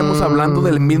estaríamos hablando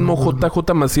del mismo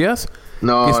JJ Macías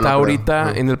que está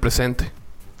ahorita en el presente.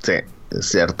 Sí, es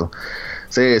cierto.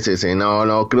 Sí.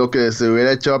 No, creo que se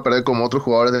hubiera hecho a perder como otros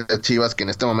jugadores de Chivas que en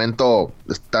este momento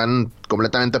están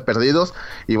completamente perdidos.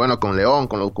 Y bueno, con León,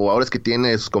 con los jugadores que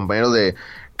tiene, sus compañeros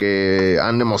que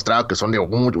han demostrado que son de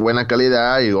muy buena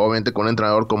calidad, y obviamente con un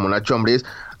entrenador como Nacho Ambriz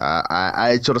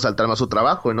ha hecho resaltar más su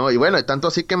trabajo, ¿no? Y bueno, tanto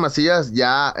así que Macías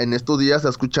ya en estos días ha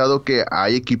escuchado que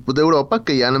hay equipos de Europa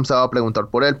que ya han empezado a preguntar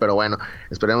por él, pero bueno,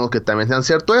 esperemos que también sean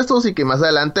ciertos estos y que más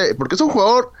adelante, porque es un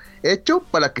jugador hecho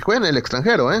para que juegue en el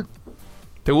extranjero, ¿eh?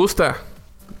 ¿Te gusta?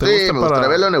 Me gustaría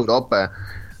verlo en Europa.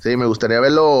 Sí, me gustaría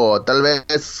verlo tal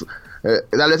vez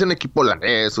en un equipo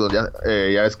holandés.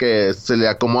 Ya ves que se le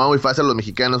acomoda muy fácil a los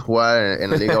mexicanos jugar en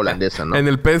la liga holandesa, ¿no? En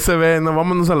el PSV, no,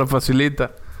 vámonos a la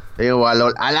facilita. O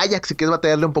al Ajax, si quieres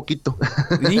batallarle un poquito.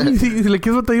 Sí, si le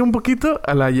quieres batallar un poquito,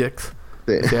 al Ajax.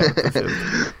 Sí. Cierto.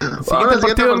 Siguiente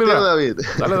partido, David.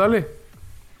 Dale.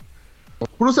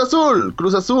 Cruz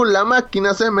Azul, la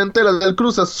máquina cementera del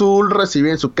Cruz Azul recibe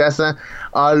en su casa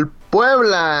al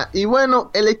Puebla. Y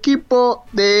bueno, el equipo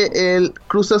del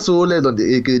Cruz Azul,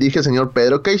 que dirige el señor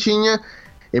Pedro Caixinha,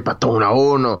 empató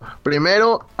 1-1.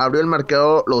 Primero abrió el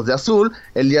marcador los de azul,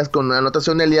 con la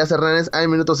anotación de Elías Hernández al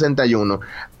minuto 61.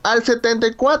 Al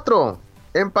 74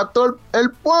 empató el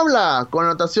Puebla con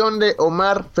anotación de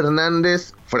Omar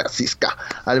Fernández Francisca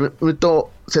al minuto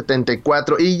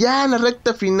 74. Y ya en la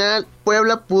recta final,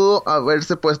 Puebla pudo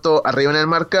haberse puesto arriba en el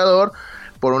marcador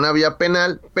por una vía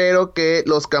penal, pero que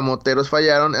los camoteros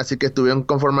fallaron, así que tuvieron que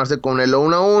conformarse con el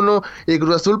 1-1, y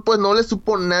Cruz Azul pues no le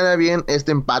supo nada bien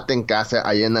este empate en casa,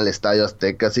 allá en el Estadio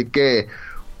Azteca, así que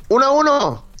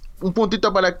 1-1, un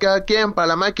puntito para cada quien, para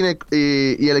la máquina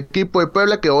y el equipo de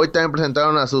Puebla, que hoy también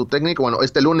presentaron a su técnico, bueno,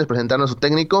 este lunes presentaron a su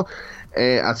técnico,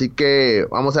 así que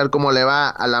vamos a ver cómo le va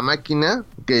a la máquina,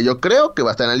 que yo creo que va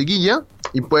a estar en la liguilla,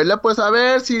 y Puebla pues a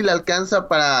ver si le alcanza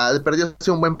para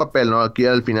perderse un buen papel, ¿no? Aquí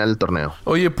al final del torneo.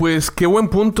 Oye, pues qué buen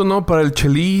punto, ¿no? Para el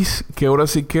Chelis, que ahora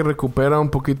sí que recupera un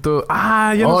poquito.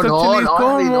 ¡Ah! Ya no está el Chelis.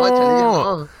 ¿Cómo?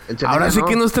 El Chelis no. Ahora sí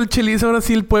que no está el Chelis, ahora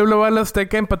sí el Puebla va a la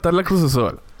Azteca a empatar la Cruz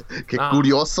Azul. Qué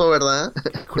curioso, ¿verdad?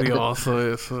 Curioso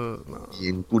eso. No.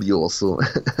 Bien curioso.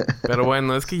 Pero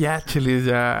bueno, es que ya, Chelis,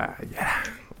 ya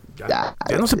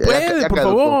no se puede, por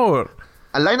favor.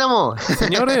 ¡Al Dynamo!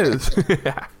 Señores.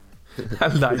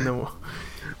 Al Dynamo.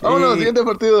 Vámonos, siguiente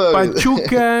partido, David.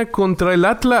 Pachuca contra el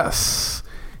Atlas.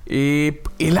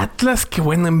 El Atlas, que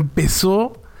bueno,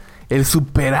 empezó el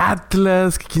Super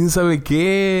Atlas, que quién sabe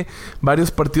qué.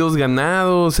 Varios partidos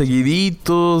ganados,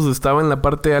 seguiditos. Estaba en la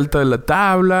parte alta de la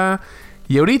tabla.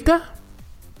 Y ahorita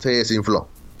se desinfló.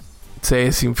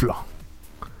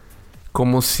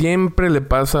 Como siempre le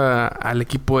pasa al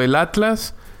equipo del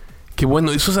Atlas. Que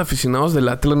bueno, esos aficionados del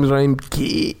Atlas, mi Ryan,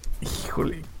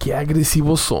 qué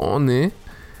agresivos son, ¿eh?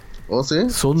 ¿Oh, sí?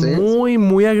 Son muy,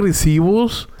 muy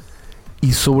agresivos.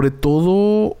 Y sobre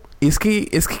todo, es que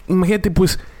imagínate,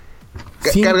 pues,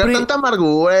 siempre cargar tanta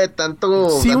amargura, tanto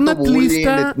un bullying,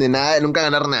 atlista de nada, de nunca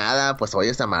ganar nada, pues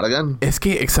oye, se amargan. Es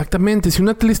que, exactamente, si un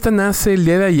atlista nace el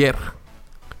día de ayer,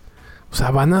 o sea,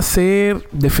 van a ser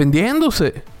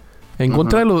defendiéndose en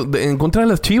contra de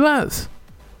las Chivas.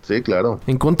 Sí, claro.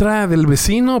 En contra del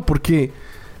vecino, porque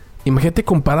imagínate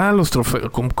comparar los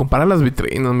trofeos, comparar las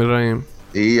vitrinas, mi rey.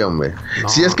 Sí, hombre. No.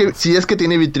 Si es que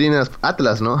tiene vitrinas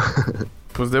Atlas, ¿no?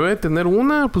 Pues debe tener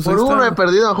una, pues por uno he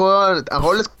perdido a jugar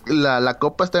la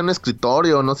copa está en un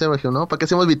escritorio, no sé, me dijo, no, ¿para qué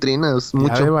hacemos vitrinas?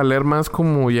 Mucho. Debe valer más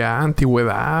como ya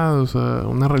antigüedad, o sea,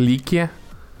 una reliquia.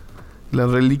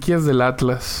 Las reliquias del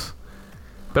Atlas.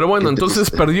 Pero bueno,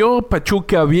 entonces perdió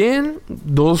Pachuca bien,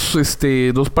 dos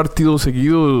partidos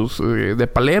seguidos de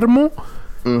Palermo.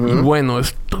 Uh-huh. Y bueno,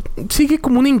 esto sigue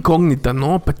como una incógnita,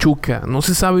 ¿no? Pachuca, no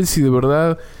se sabe si de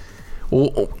verdad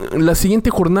o la siguiente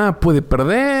jornada puede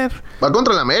perder. Va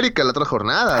contra el América la otra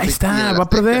jornada. Ahí está, va a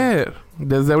perder.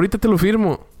 Desde ahorita te lo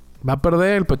firmo. Va a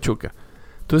perder el Pachuca.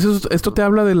 Entonces esto te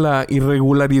habla de la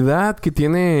irregularidad que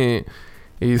tiene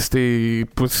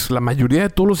pues la mayoría de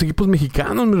todos los equipos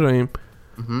mexicanos, mi rey.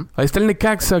 Uh-huh. Ahí está el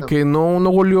Necaxa, que no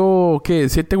goleó, ¿qué?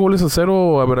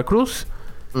 7-0 a Veracruz.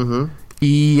 Uh-huh.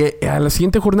 Y a la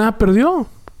siguiente jornada perdió.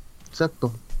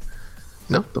 Exacto.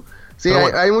 Sí,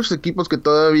 hay muchos equipos que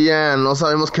todavía no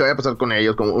sabemos qué va a pasar con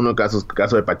ellos, como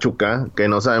caso de Pachuca, que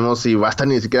no sabemos si va a estar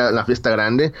ni siquiera en la fiesta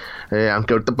grande,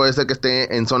 aunque ahorita puede ser que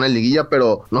esté en zona de liguilla,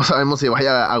 pero no sabemos si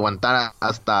vaya a aguantar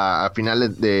hasta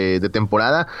finales de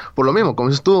temporada. Por lo mismo, como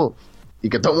dices tú, y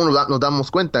que todo el mundo nos damos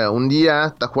cuenta, un día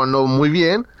está jugando muy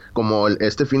bien, como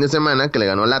este fin de semana que le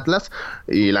ganó al Atlas,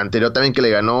 y la anterior también que le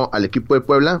ganó al equipo de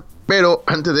Puebla. Pero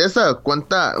antes de esa,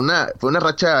 fue una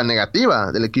racha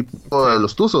negativa del equipo de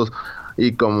los Tuzos.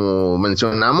 Y como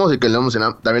mencionamos, y que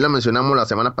también lo mencionamos la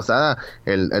semana pasada,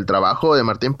 el trabajo de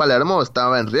Martín Palermo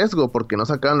estaba en riesgo porque no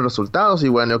sacaron los resultados. Y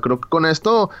bueno, yo creo que con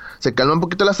esto se calman un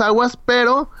poquito las aguas,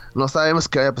 pero no sabemos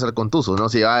qué vaya a pasar con Tuzos, ¿no?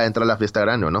 Si va a entrar la fiesta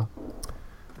grande o no.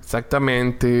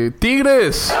 Exactamente.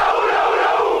 ¡Tigres!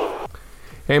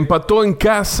 Empató en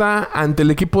casa ante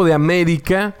el equipo de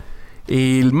América.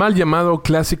 El mal llamado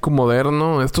clásico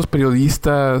moderno. Estos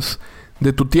periodistas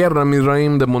de tu tierra,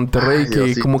 Misraim, de Monterrey, que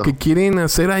Diosito, como que quieren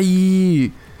hacer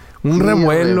ahí un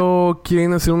revuelo,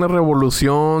 quieren hacer una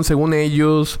revolución, según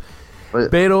ellos.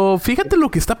 Pero fíjate lo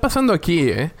que está pasando aquí,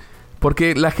 ¿eh?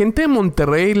 Porque la gente de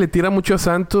Monterrey le tira mucho a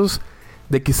Santos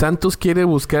de que Santos quiere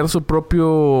buscar su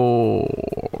propio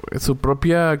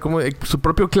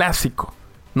clásico,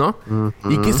 ¿no? Uh-huh.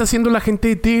 ¿Y qué está haciendo la gente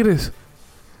de Tigres?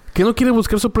 ¿Que no quiere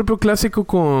buscar su propio clásico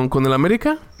con el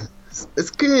América?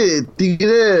 Es que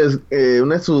Tigres,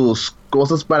 una de sus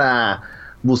cosas para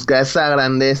buscar esa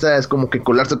grandeza es como que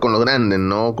colarse con los grandes,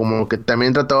 ¿no? Como que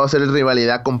también trataba de hacer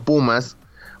rivalidad con Pumas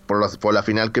por la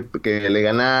final que le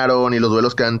ganaron y los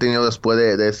duelos que han tenido después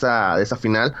de esa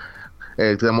final.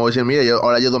 Como dicen, mire,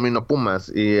 ahora yo domino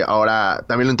Pumas, y ahora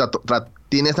también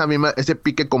tiene ese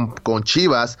pique con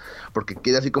Chivas, porque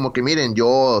quiere así como que, miren,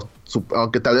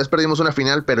 aunque tal vez perdimos una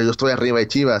final, pero yo estoy arriba de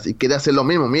Chivas, y quiere hacer lo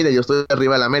mismo, mire, yo estoy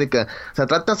arriba de la América. O sea,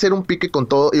 trata de hacer un pique con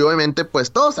todo, y obviamente,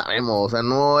 pues, todos sabemos, o sea,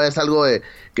 no es algo de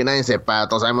que nadie sepa,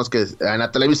 todos sabemos que en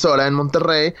la televisora en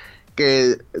Monterrey,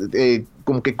 que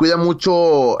como que cuida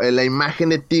mucho la imagen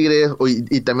de Tigres,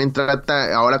 y también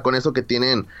trata ahora con eso que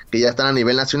tienen, que ya están a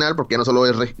nivel nacional, porque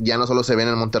ya no solo se ven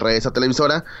en Monterrey esa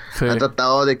televisora, sí. Han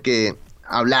tratado de que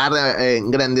hablar,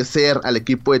 engrandecer al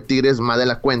equipo de Tigres más de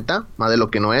la cuenta, más de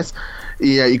lo que no es,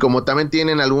 y como también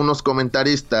tienen algunos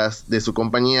comentaristas de su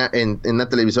compañía en las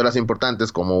televisoras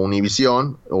importantes como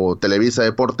Univisión o Televisa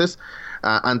Deportes,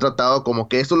 han tratado como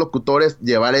que estos locutores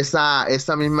llevar esa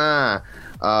misma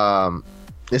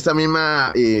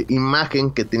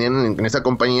imagen que tenían en esa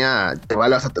compañía,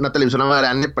 llevarla a una televisora más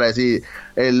grande para decir,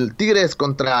 el Tigres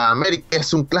contra América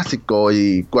es un clásico,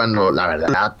 y cuando la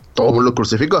verdad todo lo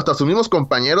crucificó, hasta sus mismos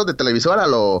compañeros de televisora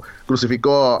lo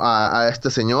crucificó a este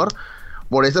señor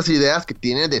por esas ideas que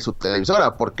tiene de su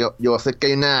televisora, porque yo sé que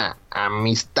hay una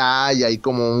amistad y hay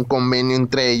como un convenio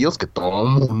entre ellos que todo el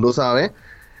mundo sabe,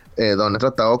 donde ha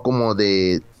tratado como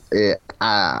de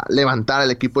a levantar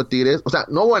al equipo de Tigres. O sea,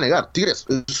 no voy a negar, Tigres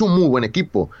es un muy buen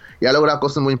equipo y ha logrado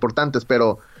cosas muy importantes,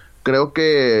 pero creo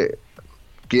que,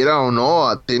 quiera o no,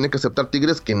 tiene que aceptar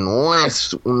Tigres que no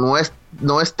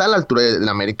está a la altura de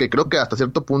la América, y creo que hasta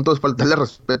cierto punto es faltarle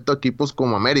respeto a equipos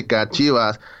como América,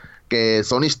 Chivas, que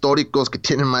son históricos, que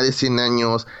tienen más de 100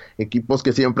 años, equipos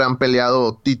que siempre han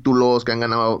peleado títulos, que han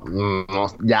ganado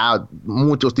ya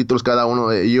muchos títulos cada uno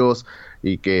de ellos,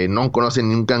 y que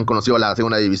nunca han conocido la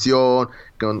segunda división,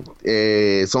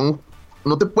 que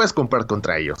no te puedes comparar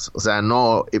contra ellos, o sea,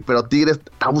 no, pero Tigres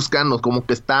está buscando, como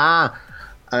que está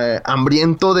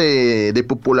hambriento de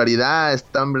popularidad,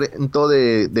 está hambriento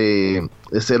de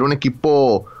ser un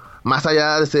equipo, más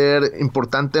allá de ser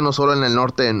importante no solo en el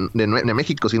norte de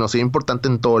México, sino ser importante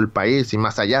en todo el país y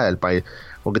más allá del país,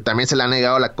 porque también se le ha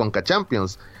negado la Conca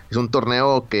Champions. Es un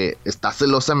torneo que está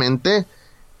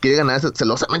quiere ganar,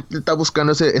 celosamente está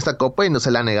buscando esta copa, y no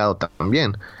se le ha negado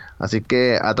también. Así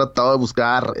que ha tratado de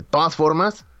buscar de todas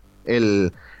formas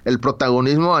el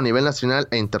protagonismo a nivel nacional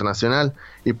e internacional,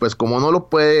 y pues como no lo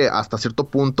puede hasta cierto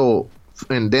punto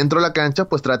dentro de la cancha,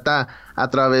 pues trata a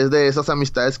través de esas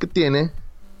amistades que tiene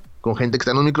con gente que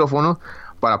está en un micrófono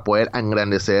para poder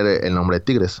engrandecer el nombre de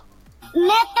Tigres.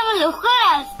 ¡Neta, me lo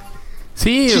juras!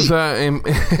 Sí, o sea, en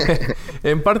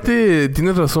parte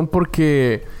tienes razón,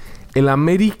 porque el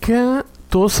América,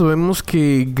 todos sabemos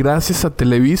que gracias a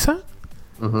Televisa,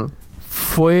 uh-huh,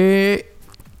 fue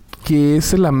que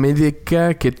es el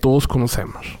América que todos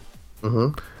conocemos.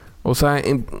 Uh-huh. O sea,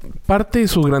 en parte de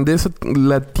su grandeza se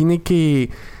la tiene que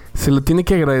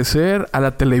agradecer a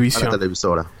la televisión. A la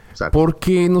televisora. Exacto.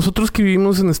 Porque nosotros que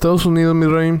vivimos en Estados Unidos, mi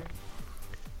rey,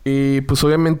 pues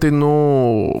obviamente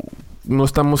no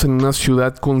estamos en una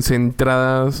ciudad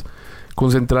concentrada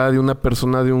de una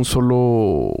persona de un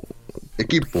solo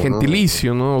equipo,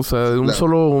 gentilicio, ¿no? O sea, de un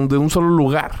solo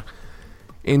lugar.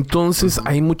 Entonces, uh-huh,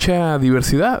 hay mucha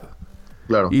diversidad.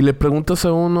 Claro. Y le preguntas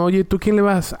a uno, oye, ¿tú quién le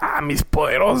vas? ¡Ah, mis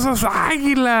poderosas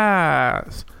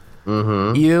Águilas!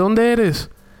 Uh-huh. ¿Y de dónde eres?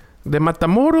 De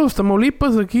Matamoros,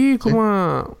 Tamaulipas, aquí como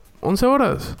a 11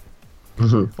 horas.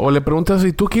 Uh-huh. O le preguntas,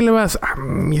 ¿y tú quién le vas? ¡Ah,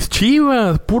 mis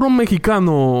Chivas! ¡Puro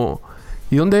mexicano!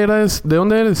 ¿Y dónde eres? ¿De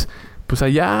dónde eres? Pues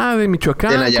allá, de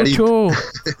Michoacán, De Nayarit. cocho.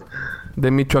 De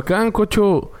Michoacán,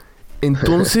 cocho.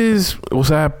 Entonces, o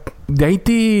sea, de ahí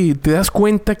te das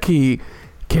cuenta que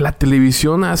la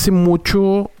televisión hace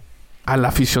mucho al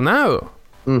aficionado.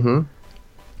 Ujú.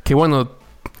 Que bueno,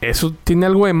 ¿eso tiene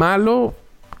algo de malo?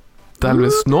 Tal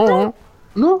vez no.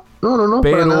 No,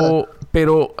 para nada.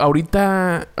 Pero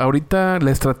ahorita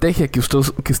la estrategia que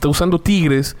está usando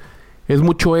Tigres es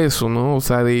mucho eso, ¿no? O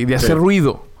sea, de hacer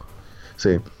ruido.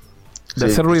 Sí. De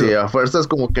hacer ruido. Sí, a fuerzas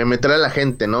como que meter a la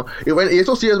gente, ¿no? Y bueno, y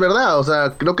eso sí es verdad, o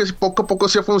sea, creo que poco a poco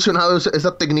sí ha funcionado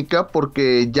esa técnica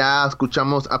porque ya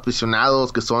escuchamos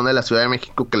aficionados que son de la Ciudad de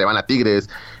México que le van a Tigres,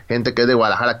 gente que es de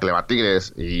Guadalajara que le va a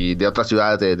Tigres y de otras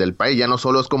ciudades del país, ya no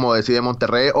solo es como decir de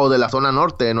Monterrey o de la zona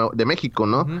norte de México,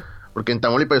 ¿no? Ujú. Porque en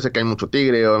Tamaulipas yo sé que hay mucho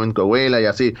Tigre, obviamente Coahuila y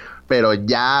así, pero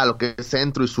ya lo que es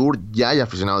centro y sur ya hay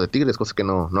aficionados de Tigres, cosa que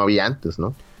no había antes,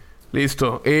 ¿no?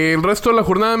 Listo. El resto de la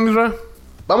jornada, Misra.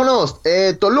 Vámonos,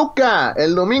 Toluca,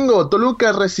 el domingo,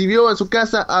 Toluca recibió en su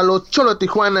casa a los Cholos de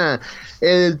Tijuana.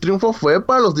 El triunfo fue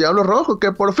para los Diablos Rojos,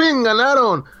 que por fin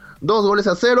ganaron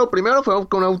 2-0. Primero fue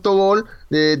con un autogol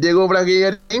de Diego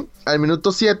Braguieri al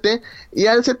minuto 7 y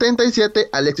al 77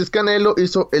 Alexis Canelo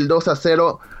hizo el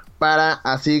 2-0 para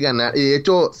así ganar. Y de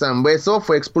hecho, Zambeso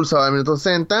fue expulsado al minuto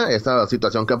 60, esta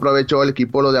situación que aprovechó el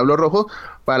equipo de los Diablos Rojos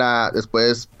para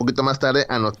después, poquito más tarde,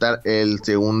 anotar el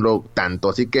segundo tanto.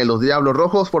 Así que los Diablos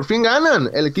Rojos por fin ganan.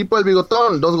 El equipo del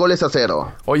Bigotón,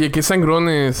 2-0. Oye, qué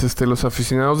sangrones, los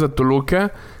aficionados de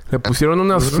Toluca le pusieron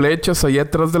unas flechas allá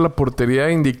atrás de la portería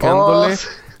indicándole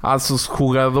a sus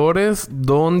jugadores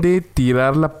dónde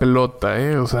tirar la pelota,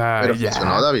 O sea, Pero ya.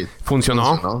 funcionó, David.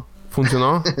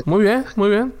 Funcionó. Muy bien.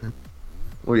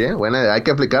 Muy bien, buena, hay que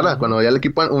aplicarla. Cuando ya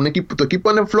tu equipo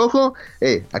anda flojo,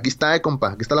 aquí está,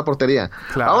 compa, aquí está la portería.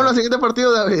 Claro. Vamos al siguiente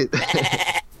partido, David.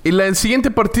 Y el siguiente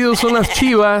partido son las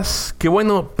Chivas, que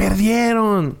bueno,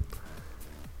 perdieron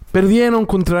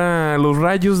contra los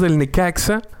Rayos del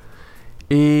Necaxa.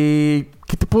 ¿Qué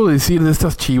te puedo decir de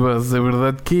estas Chivas? De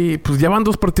verdad que pues ya van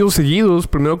 2 partidos seguidos.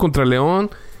 Primero contra León,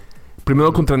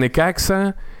 primero contra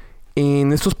Necaxa.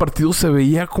 En estos partidos se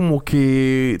veía como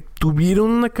que tuvieron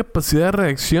una capacidad de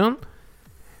reacción,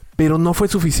 pero no fue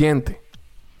suficiente.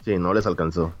 Sí, no les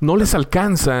alcanzó. No les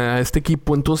alcanza a este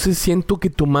equipo. Entonces siento que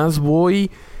Tomás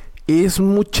Boy es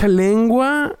mucha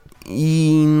lengua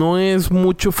y no es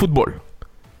mucho fútbol.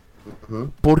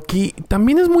 Porque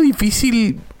también es muy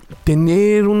difícil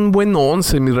tener un buen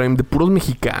 11, mi Raim, de puros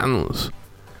mexicanos.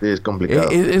 Sí, es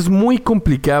complicado. Es muy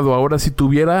complicado. Ahora, si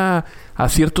tuviera a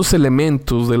ciertos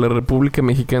elementos de la República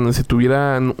Mexicana, si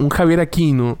tuviera un Javier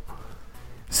Aquino,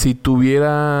 si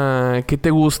tuviera... ¿Qué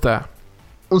te gusta?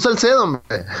 Un Salcedo, hombre.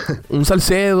 Un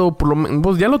Salcedo, por lo menos...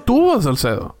 Pues ya lo tuvo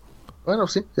Salcedo. Bueno,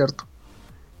 sí, cierto.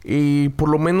 Y por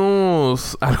lo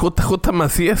menos al JJ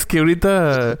Macías, que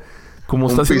ahorita... Como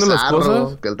está haciendo Pizarro, las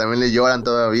cosas... que también le lloran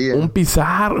todavía. Un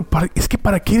Pizarro. Es que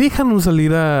 ¿para qué dejan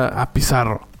salir a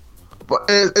Pizarro?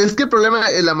 Es que el problema,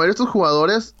 la mayoría de estos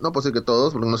jugadores, no puedo decir que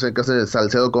todos, porque no sé el caso de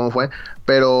Salcedo cómo fue,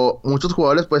 pero muchos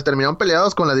jugadores pues terminaron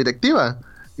peleados con la directiva.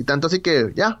 Y tanto así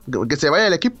que ya, que se vaya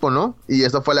el equipo, ¿no? Y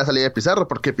eso fue la salida de Pizarro,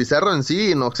 porque Pizarro en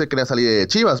sí no se quería salir de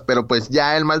Chivas, pero pues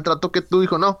ya el maltrato que tú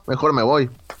dijo, no, mejor me voy.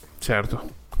 Cierto.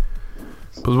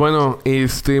 Pues bueno,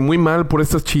 muy mal por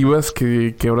estas Chivas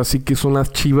que ahora sí que son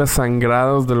las Chivas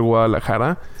sangradas del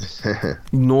Guadalajara.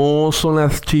 No son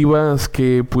las Chivas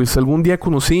que pues algún día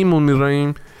conocimos, mi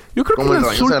Raim. Yo creo Como que el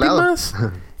las Rebaño últimas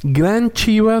gran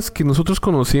Chivas que nosotros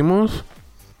conocimos...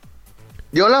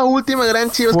 Yo la última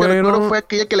gran Chivas que fueron... recuerdo fue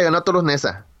aquella que le ganó a Toros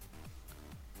Neza.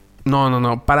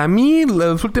 No. Para mí,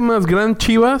 las últimas gran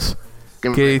Chivas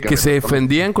que se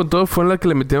defendían con todo fue la que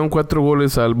le metieron 4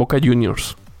 goles al Boca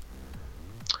Juniors.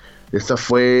 Esta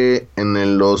fue en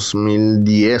el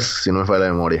 2010, si no me falla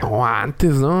la memoria. O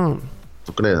antes, ¿no?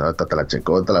 ¿Tú crees? Ahorita te la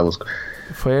checo, te la busco.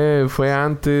 Fue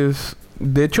antes.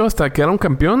 De hecho, hasta quedaron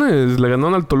campeones. Le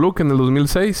ganaron al Toluca en el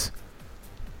 2006.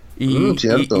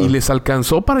 Cierto. Y les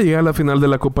alcanzó para llegar a la final de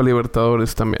la Copa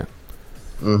Libertadores también.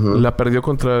 La perdió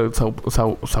contra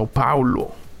Sao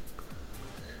Paulo.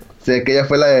 Sí, aquella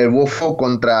fue la de Bufo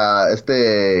contra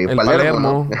El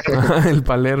Palermo, ¿no? El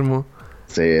Palermo.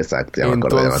 Sí, exacto, ya me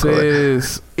acordé.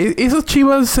 Entonces, esas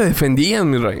Chivas se defendían,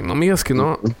 mi rey. No me digas que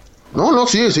no. No,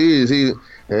 sí.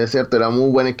 Es cierto, era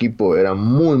muy buen equipo. Era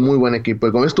muy, muy buen equipo.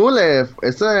 Y como estuvo,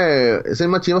 esas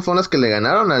mismas Chivas fueron las que le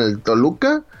ganaron al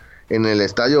Toluca en el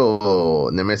estadio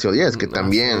Nemesio 10, que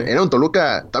también era un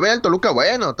Toluca, todavía el Toluca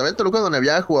bueno, todavía el Toluca donde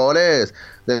había jugadores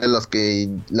de los que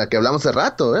la que hablamos hace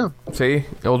rato, Sí,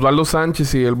 Osvaldo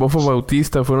Sánchez y el Bofo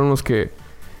Bautista fueron los que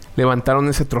levantaron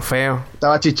ese trofeo.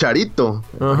 Estaba Chicharito,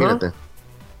 imagínate.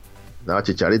 Estaba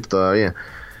Chicharito todavía.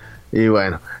 Y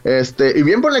bueno, y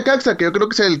bien por Necaxa, que yo creo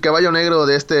que es el caballo negro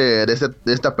de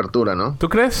esta apertura, ¿no? ¿Tú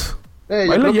crees? Yo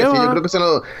creo que sí, yo creo que se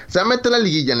va a meter la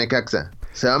liguilla Necaxa.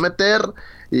 Se va a meter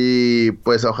y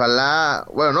pues ojalá,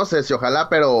 bueno, no sé si ojalá,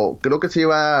 pero creo que sí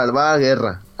va a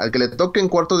guerra. Al que le toque en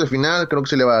cuartos de final, creo que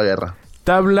sí le va a guerra.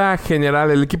 Tabla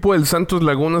general, el equipo del Santos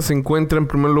Laguna se encuentra en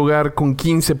primer lugar con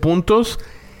 15 puntos.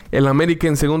 El América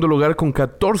en segundo lugar con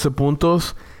 14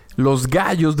 puntos. Los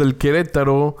Gallos del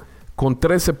Querétaro con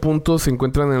 13 puntos se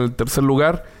encuentran en el tercer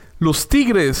lugar. Los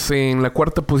Tigres en la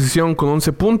cuarta posición con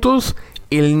 11 puntos.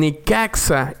 El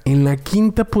Necaxa en la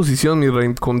quinta posición, mi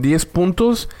rey, con 10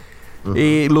 puntos.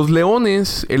 Los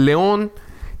Leones, el León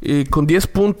con 10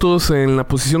 puntos en la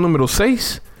posición número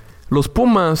 6. Los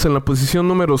Pumas en la posición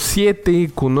número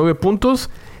 7 con 9 puntos.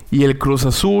 Y el Cruz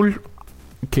Azul,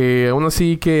 que aún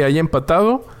así que haya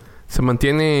empatado, se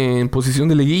mantiene en posición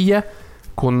de liguilla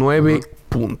con 9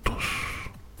 puntos.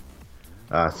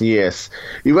 Así es.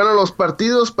 Y bueno, los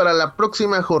partidos para la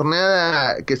próxima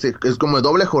jornada, es como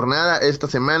doble jornada esta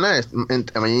semana,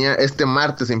 mañana, este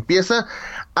martes empieza.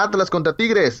 Atlas contra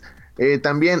Tigres.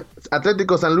 También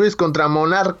Atlético San Luis contra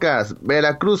Monarcas.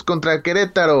 Veracruz contra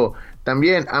Querétaro.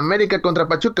 También América contra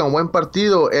Pachuca, un buen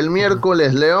partido. El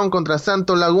miércoles León contra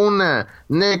Santos Laguna.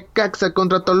 Necaxa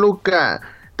contra Toluca.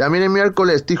 También el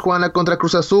miércoles Tijuana contra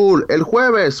Cruz Azul. El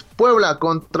jueves Puebla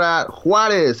contra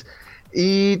Juárez.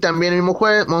 Y también el mismo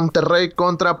jueves Monterrey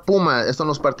contra Puma. Estos son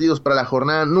los partidos para la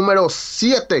jornada número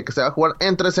 7 que se va a jugar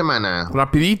entre semana.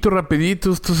 Rapidito,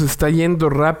 esto se está yendo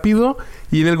rápido.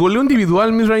 Y en el goleo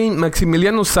individual,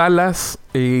 Maximiliano Salas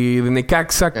de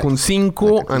Necaxa con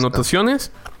 5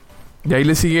 anotaciones. Y ahí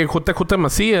le sigue JJ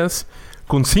Macías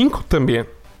con 5 también.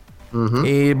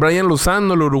 Brian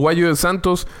Lozano, el uruguayo de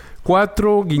Santos,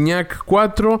 4. Guiñac,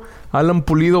 4. Alan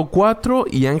Pulido, 4.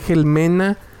 Y Ángel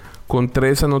Mena con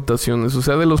 3 anotaciones. O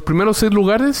sea, de los primeros 6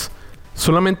 lugares,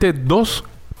 solamente 2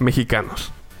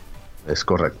 mexicanos. Es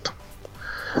correcto.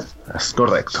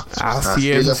 Así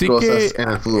es. Así que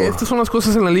estas son las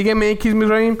cosas en la Liga MX, mi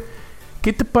rey.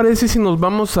 ¿Qué te parece si nos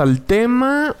vamos al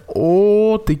tema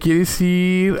o te quieres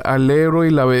ir al héroe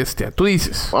y la bestia? Tú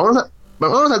dices.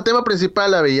 Vámonos al tema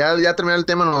principal, Avi. Ya terminado el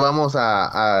tema, nos vamos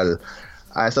a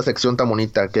esta sección tan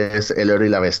bonita que es el héroe y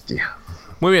la bestia.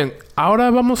 Muy bien.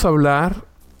 Ahora vamos a hablar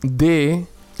de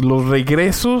los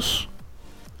regresos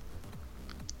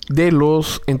de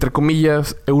los, entre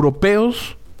comillas,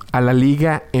 europeos a la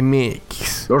Liga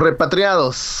MX. Los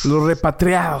repatriados.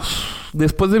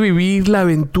 Después de vivir la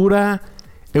aventura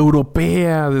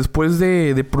europea, después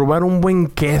de probar un buen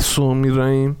queso, mi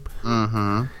rey.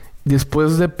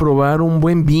 Después de probar un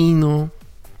buen vino.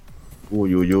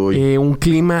 Un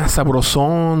clima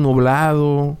sabrosón,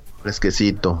 nublado.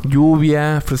 Fresquecito.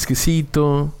 Lluvia,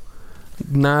 fresquecito.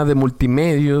 Nada de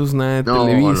multimedios, nada de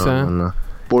Televisa. No.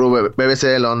 Puro BBC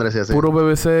de Londres, ya sé. Puro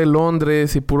BBC de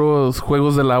Londres y puros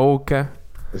juegos de la OCA.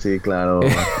 Sí, claro.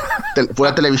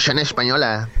 Pura televisión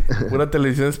española. Pura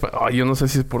televisión española. Yo no sé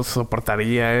si por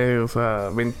soportaría, o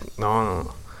sea...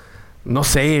 No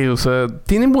sé, o sea...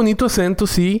 Tienen bonito acento,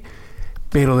 sí.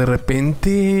 Pero de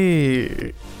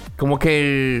repente... Como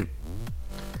que...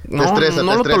 No,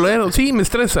 no lo tolero. Sí, me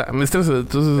estresa.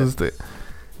 Entonces,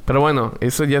 Pero bueno,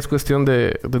 eso ya es cuestión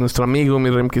de nuestro amigo, mi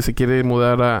Rem, que se quiere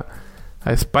mudar a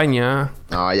España.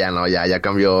 No, ya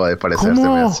cambió de parecer.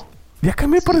 ¿Cómo? ¿Ya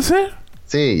cambió de parecer?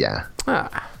 Sí, ya.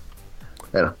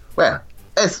 Pero, bueno,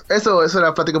 eso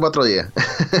era plática para otro día.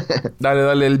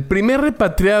 Dale. El primer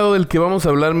repatriado del que vamos a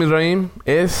hablar, mi Rem,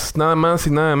 es nada más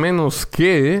y nada menos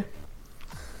que...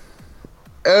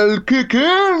 ¡El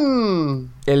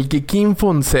Kikín! El Kikín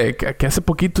Fonseca, que hace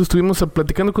poquito estuvimos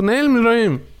platicando con él, mi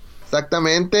Rem.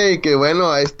 Exactamente, y que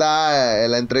bueno, ahí está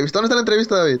la entrevista. ¿Dónde está la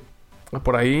entrevista, David?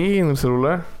 Por ahí, en el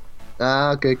celular.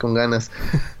 Ok, con ganas.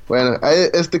 Bueno,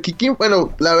 Kikín,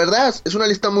 bueno, la verdad es una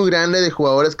lista muy grande de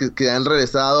jugadores que han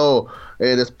regresado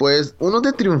después, unos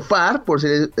de triunfar, por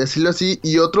decirlo así,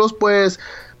 y otros pues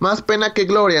más pena que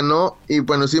gloria, ¿no? Y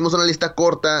bueno, hicimos una lista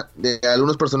corta de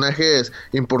algunos personajes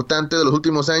importantes de los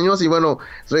últimos años, y bueno,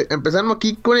 empezamos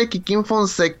aquí con el Kikín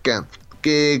Fonseca,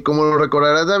 que como lo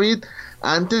recordarás, David,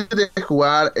 antes de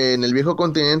jugar en el viejo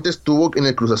continente estuvo en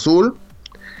el Cruz Azul.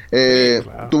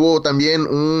 Claro. Tuvo también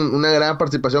una gran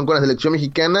participación con la selección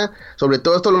mexicana, sobre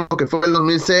todo esto lo que fue el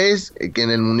 2006, que en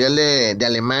el Mundial de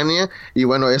Alemania, y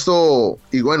bueno,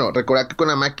 recordar que con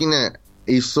la máquina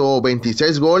hizo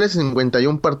 26 goles en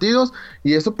 51 partidos,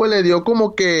 y eso pues le dio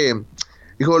como que,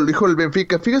 dijo el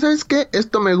Benfica, fíjate, ¿sabes qué?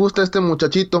 Esto me gusta este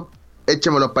muchachito,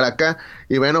 échamelo para acá.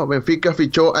 Y bueno, Benfica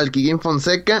fichó al Kikín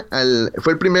Fonseca,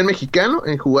 fue el primer mexicano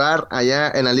en jugar allá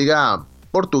en la liga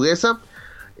portuguesa,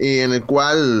 y en el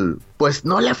cual pues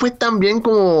no le fue tan bien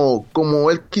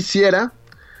como él quisiera.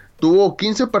 Tuvo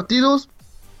 15 partidos,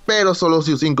 pero solo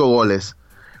sus 5 goles.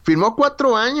 Firmó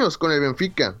 4 años con el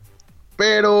Benfica,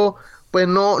 pero pues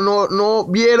no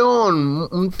vieron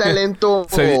un talento.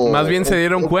 Más bien se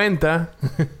dieron cuenta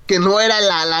que no era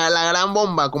la gran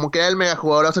bomba, como que era el mega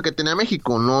jugadorazo que tenía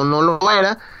México. No lo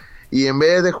era. Y en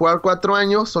vez de jugar 4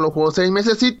 años, solo jugó 6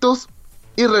 mesecitos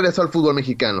y regresó al fútbol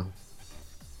mexicano.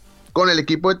 Con el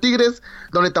equipo de Tigres,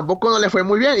 donde tampoco no le fue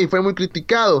muy bien y fue muy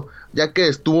criticado, ya que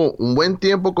estuvo un buen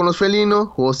tiempo con los felinos,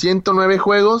 jugó 109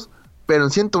 juegos, pero en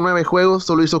 109 juegos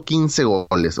solo hizo 15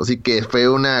 goles. Así que fue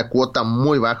una cuota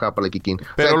muy baja para el Kikín.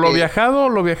 Pero lo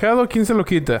viajado, ¿quién se lo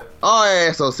quita? Oh,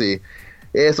 eso sí.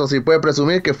 Eso sí, puede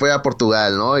presumir que fue a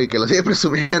Portugal, ¿no? Y que lo sigue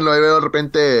presumiendo. Ahí veo de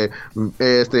repente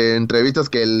entrevistas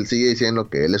que él sigue diciendo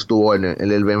que él estuvo en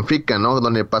el Benfica, ¿no?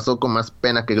 Donde pasó con más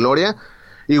pena que gloria.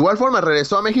 Igual forma,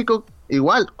 regresó a México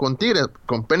igual, con Tigres,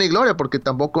 con pena y gloria, porque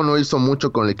tampoco no hizo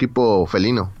mucho con el equipo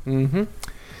felino. Uh-huh.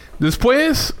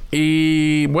 Después,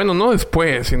 y bueno, no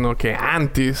después, sino que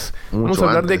antes, vamos a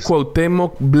hablar de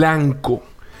Cuauhtémoc Blanco,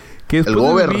 que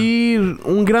después de vivir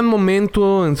un gran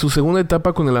momento en su segunda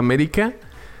etapa con el América,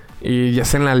 ya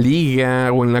sea en la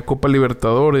Liga o en la Copa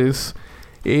Libertadores,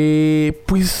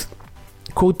 pues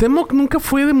Cuauhtémoc nunca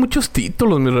fue de muchos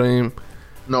títulos, mi rey.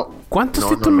 No. ¿Cuántos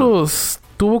títulos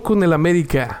tuvo con el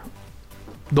América?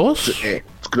 ¿2?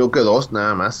 Creo que 2,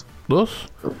 nada más. ¿2?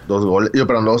 2 goles.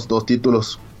 Perdón, 2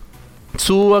 títulos.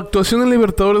 Su actuación en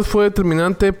Libertadores fue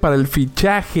determinante para el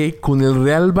fichaje con el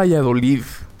Real Valladolid,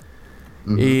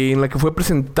 en la que fue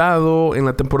presentado en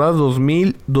la temporada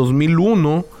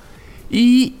 2000-2001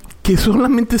 y que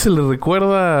solamente se le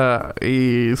recuerda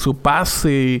su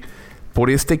pase por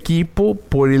este equipo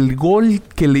por el gol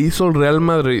que le hizo al Real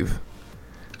Madrid.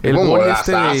 El gol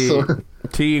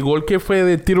gol que fue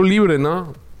de tiro libre,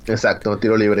 ¿no? Exacto,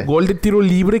 tiro libre. Gol de tiro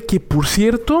libre que, por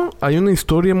cierto, hay una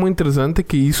historia muy interesante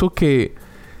que hizo que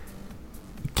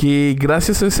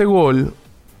gracias a ese gol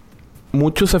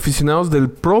muchos aficionados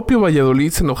del propio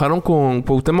Valladolid se enojaron con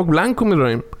Cuauhtémoc Blanco, mi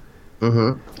rey.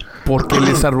 Porque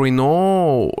les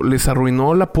arruinó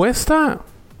la apuesta.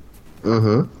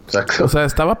 Exacto. O sea,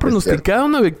 estaba pronosticada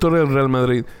una victoria del Real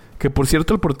Madrid. Que, por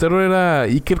cierto, el portero era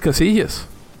Iker Casillas.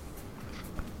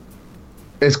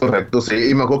 Es correcto, sí.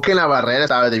 Y me acuerdo que en la barrera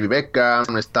estaba David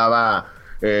Beckham, estaba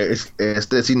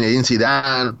Zinedine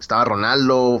Zidane, estaba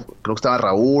Ronaldo, creo que estaba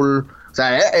Raúl. O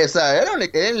sea, esa era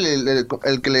el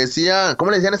que le decía...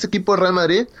 ¿Cómo le decían a ese equipo de Real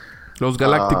Madrid? Los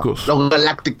Galácticos. Los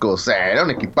Galácticos. O sea, era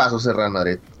un equipazo ese Real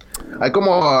Madrid. Hay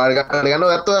como agregando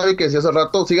dato, David, que decía hace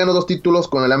rato, sí ganó 2 títulos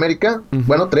con el América.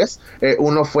 Bueno, 3.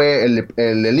 Uno fue el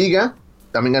de Liga.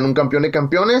 También ganó un campeón de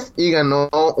campeones. Y ganó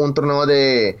un torneo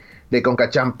de Conca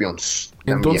Champions.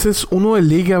 Entonces, uno de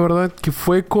Liga, ¿verdad? Que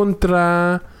fue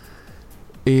contra...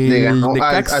 le ganó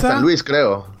a San Luis,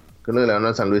 creo. Creo que le ganó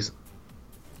al San Luis.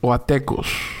 O a Tecos.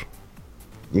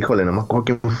 Híjole, no me acuerdo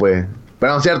quién fue.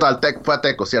 Perdón, cierto, fue a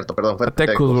Tecos, cierto, perdón. Fue a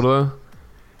Tecos, ¿verdad?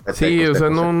 Sí, o sea,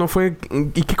 no fue...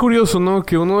 Y qué curioso, ¿no?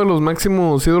 Que uno de los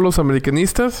máximos ídolos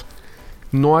americanistas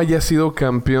no haya sido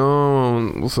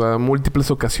campeón, o sea, múltiples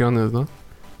ocasiones, ¿no?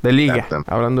 De Liga,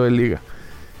 hablando de Liga.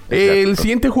 El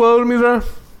siguiente jugador, Mira.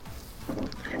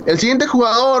 El siguiente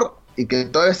jugador, y que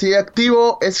todavía sigue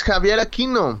activo, es Javier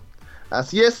Aquino.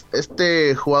 Así es,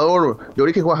 este jugador de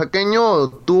origen oaxaqueño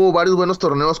tuvo varios buenos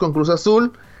torneos con Cruz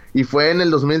Azul y fue en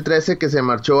el 2013 que se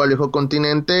marchó al viejo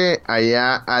continente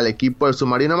allá al equipo del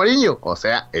Submarino Amarillo, o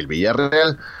sea, el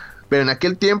Villarreal. Pero en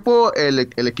aquel tiempo el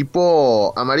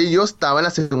equipo amarillo estaba en la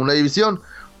segunda división,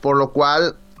 por lo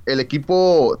cual el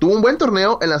equipo tuvo un buen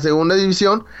torneo en la segunda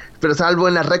división, pero salvo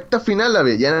en la recta final,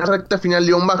 David. Ya en la recta final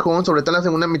dio un bajón, sobre todo en la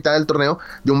segunda mitad del torneo,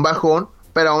 dio un bajón.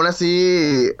 Pero aún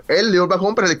así, él dio el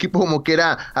bajón, pero el equipo como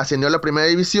quiera ascendió a la primera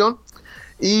división.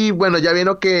 Y bueno, ya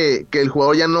vieron que el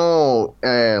jugador ya no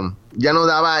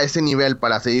daba ese nivel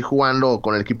para seguir jugando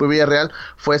con el equipo de Villarreal.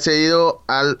 Fue cedido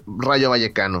al Rayo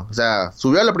Vallecano. O sea,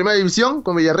 subió a la primera división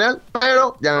con Villarreal,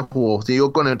 pero ya no jugó.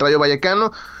 Siguió con el Rayo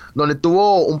Vallecano, donde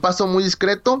tuvo un paso muy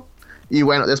discreto. Y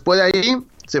bueno, después de ahí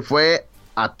se fue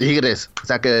a Tigres. O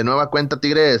sea, que de nueva cuenta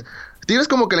Tigres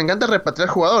como que le encanta repatriar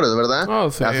jugadores, ¿verdad? Oh,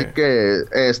 sí. Así que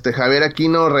Javier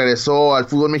Aquino regresó al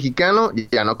fútbol mexicano,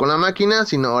 ya no con la máquina,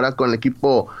 sino ahora con el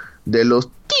equipo de los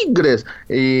Tigres,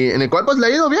 y en el cual pues le ha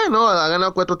ido bien, ¿no? Ha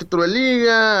ganado 4 títulos de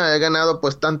liga, ha ganado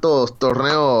pues tantos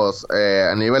torneos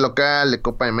a nivel local, de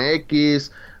Copa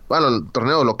MX, bueno,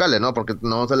 torneos locales, ¿no? Porque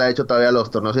no se le ha hecho todavía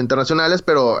los torneos internacionales,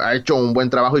 pero ha hecho un buen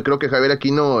trabajo y creo que Javier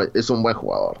Aquino es un buen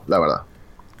jugador, la verdad.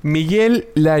 Miguel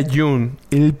Layún,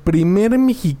 el primer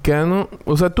mexicano...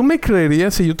 O sea, ¿tú me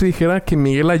creerías si yo te dijera que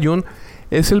Miguel Layún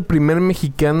 ¿Es el primer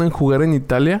mexicano en jugar en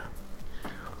Italia?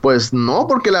 Pues no,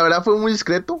 porque la verdad fue muy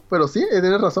discreto, pero sí,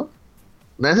 tienes razón.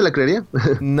 Nadie se la creería.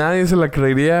 Nadie se la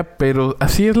creería, pero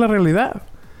así es la realidad.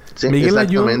 Sí, Miguel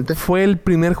Ayun exactamente. fue el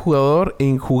primer jugador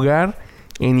en jugar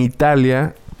en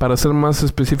Italia, para ser más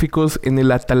específicos, en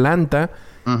el Atalanta,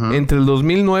 entre el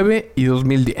 2009 y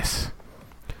 2010.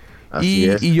 Así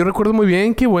es. Y yo recuerdo muy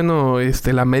bien que, bueno,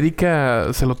 el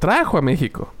América se lo trajo a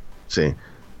México. Sí.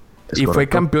 Y fue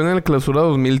campeón en la clausura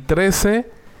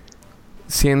 2013,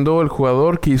 siendo el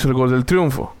jugador que hizo el gol del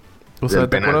triunfo. O sea,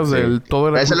 ¿te acuerdas del todo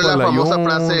era esa culpa es la del famosa Ayun?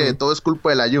 frase, todo es culpa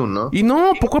del Ayun, ¿no? Y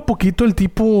no, poco a poquito el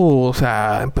tipo, o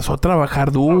sea, empezó a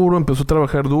trabajar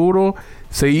duro.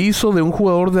 Se hizo de un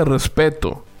jugador de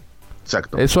respeto.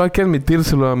 Exacto. Eso hay que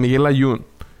admitírselo a Miguel Ayun.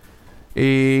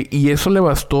 Y eso le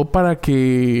bastó para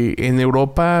que en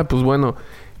Europa, pues bueno,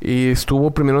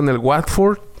 estuvo primero en el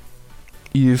Watford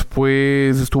y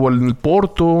después estuvo en el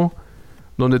Porto,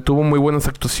 donde tuvo muy buenas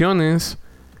actuaciones.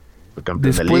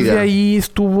 Después de ahí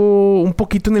estuvo un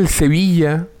poquito en el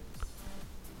Sevilla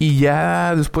y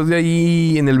ya después de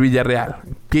ahí en el Villarreal,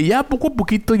 que ya poco a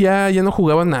poquito ya no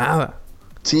jugaba nada.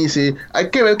 Sí, sí. Hay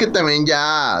que ver que también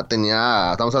ya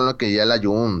estamos hablando que ya el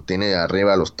Ayun tiene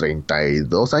arriba los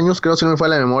 32 años, creo, si no me fue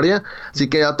la memoria. Así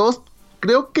que a todos,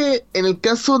 creo que en el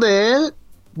caso de él,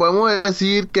 podemos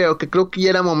decir que creo que ya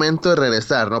era momento de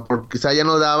regresar, ¿no? Porque quizá ya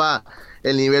no daba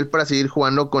el nivel para seguir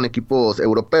jugando con equipos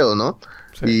europeos, ¿no?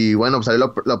 Sí. Y bueno, pues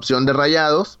salió la opción de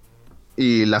Rayados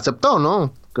y la aceptó,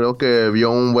 ¿no? Creo que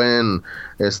vio un buen,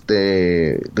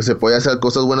 que se podía hacer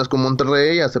cosas buenas con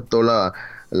Monterrey, aceptó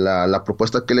la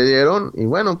propuesta que le dieron. Y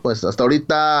bueno, pues hasta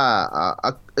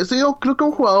ahorita yo creo que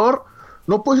un jugador,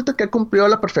 no puedo decirte que ha cumplido a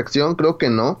la perfección, creo que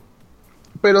no,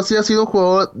 pero sí ha sido un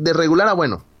jugador de regular a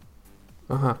bueno.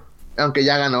 Ajá. Aunque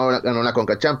ya ganó la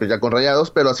Conca Champions ya con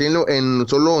Rayados, pero así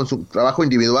solo en su trabajo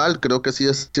individual creo que sí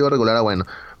ha sido regular a bueno.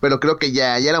 Pero creo que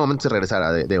ya era momento de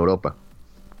regresar de Europa.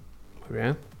 Muy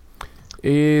bien.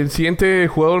 El siguiente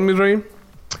jugador, mi rey.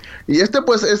 Y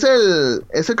pues es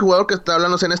el jugador que está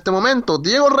hablándose en este momento,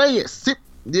 Diego Reyes. Sí,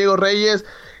 Diego Reyes,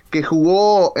 que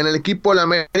jugó en el equipo de la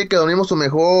América, donde vimos su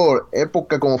mejor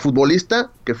época como futbolista,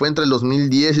 que fue entre el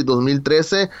 2010 y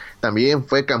 2013. También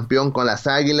fue campeón con las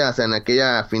Águilas en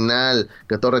aquella final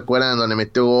que todos recuerdan, donde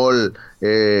metió gol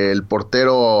el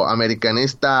portero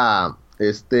americanista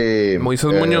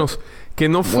Moisés Muñoz. Que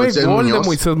no fue Moisés gol Muñoz. De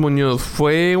Moisés Muñoz,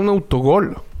 fue un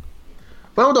autogol.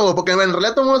 Fue un autogol, porque en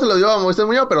realidad todo el mundo se lo dio a Moisés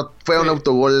Muñoz, pero fue un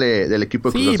autogol del equipo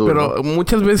de Cruz Azul. Sí, pero ¿no?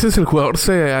 Muchas veces el jugador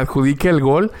se adjudica el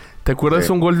gol. ¿Te acuerdas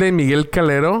un gol de Miguel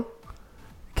Calero?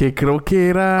 Que creo que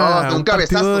era un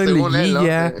partido de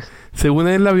liguilla. Él, ¿no? Según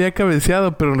él había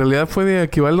cabeceado, pero en realidad fue de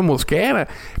Aquivaldo Mosquera.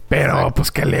 Pero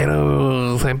pues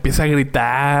Calero empieza a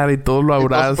gritar y todos lo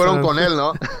abrazan. Y todos fueron con él,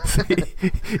 ¿no? Sí.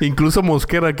 Incluso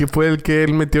Mosquera, que fue el que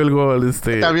él metió el gol.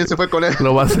 También se fue con él.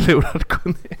 Lo va a celebrar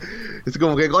con él. Es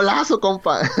como que golazo,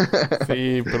 compa.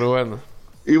 Sí, pero bueno.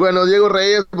 Y bueno, Diego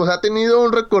Reyes pues ha tenido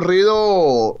un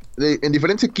recorrido en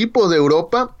diferentes equipos de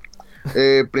Europa.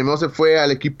 Primero se fue al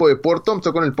equipo de Porto,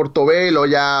 empezó con el Porto B, y luego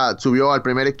ya subió al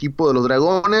primer equipo de los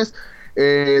Dragones,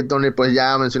 donde pues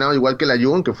ya mencionamos, igual que el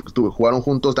Ayun, que jugaron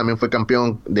juntos, también fue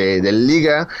campeón de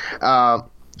Liga.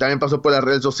 También pasó por la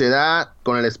Real Sociedad,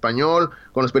 con el Español,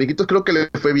 con los Periquitos creo que le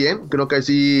fue bien, creo que ahí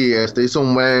sí hizo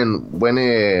un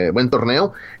buen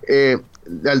torneo.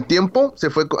 Al tiempo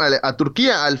se fue a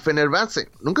Turquía, al Fenerbahce.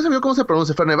 Nunca se vio cómo se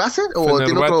pronuncia, ¿Fenerbahce? ¿O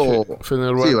tiene otro?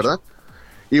 Fenerbahce. Sí, ¿verdad?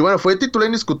 Y bueno, fue titular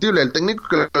indiscutible. El técnico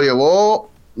que lo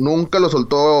llevó nunca lo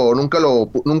soltó, nunca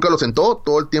lo sentó.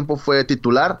 Todo el tiempo fue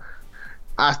titular,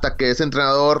 hasta que ese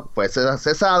entrenador fue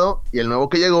cesado, y el nuevo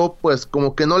que llegó, pues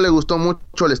como que no le gustó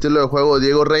mucho el estilo de juego de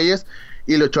Diego Reyes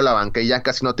y lo echó a la banca, y ya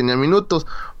casi no tenía minutos,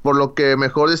 por lo que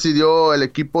mejor decidió el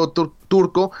equipo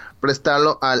turco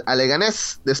prestarlo al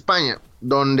Leganés de España,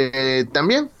 donde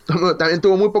también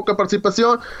tuvo muy poca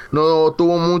participación, no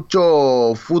tuvo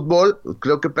mucho fútbol.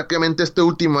 Creo que prácticamente este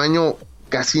último año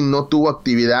casi no tuvo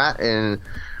actividad en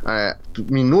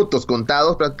minutos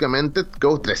contados, prácticamente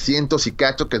creo 300 y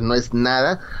cacho, que no es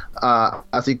nada.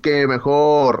 Así que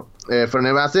mejor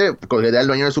Fenerbahce, con el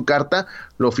dueño de su carta,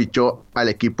 lo fichó al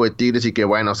equipo de Tigres, y que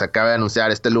bueno, se acaba de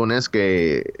anunciar este lunes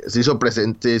que se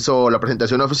hizo la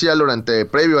presentación oficial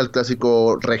previo al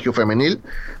clásico regio femenil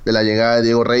de la llegada de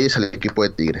Diego Reyes al equipo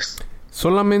de Tigres.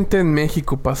 Solamente en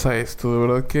México pasa esto, de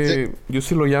verdad que sí. Yo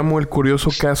sí lo llamo el curioso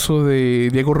caso de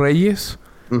Diego Reyes.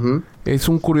 Uh-huh. Es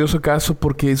un curioso caso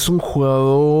porque es un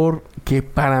jugador que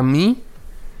para mí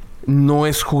no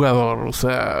es jugador, o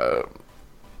sea,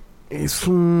 es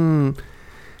una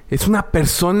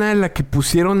persona a la que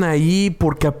pusieron ahí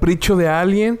por capricho de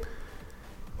alguien,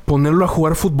 ponerlo a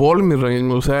jugar fútbol, mi rey.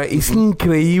 O sea, es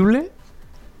increíble.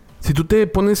 Si tú te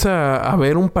pones a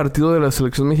ver un partido de la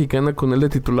selección mexicana con él de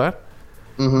titular,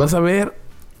 vas a ver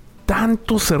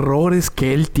tantos errores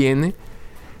que él tiene,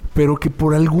 pero que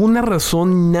por alguna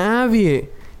razón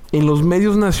nadie en los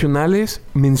medios nacionales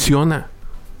menciona.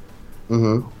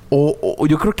 O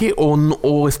yo creo que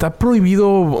o está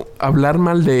prohibido hablar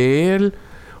mal de él,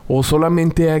 o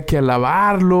solamente hay que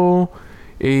alabarlo.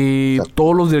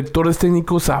 Todos los directores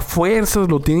técnicos a fuerzas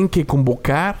lo tienen que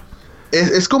convocar.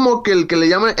 Es como que el que le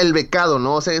llaman el becado,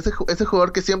 ¿no? O sea, ese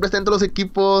jugador que siempre está entre los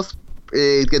equipos,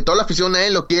 que toda la afición a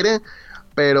él lo quiere,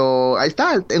 pero ahí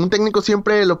está, un técnico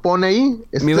siempre lo pone ahí.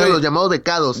 Es de los llamados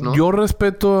becados, ¿no? Yo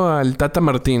respeto al Tata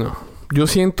Martino. Yo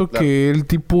siento que el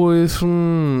tipo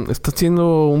está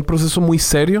haciendo un proceso muy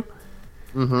serio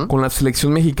con la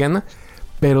selección mexicana,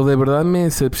 pero de verdad me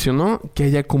decepcionó que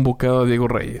haya convocado a Diego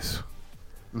Reyes.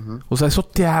 O sea, eso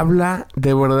te habla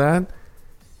de verdad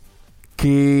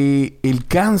que el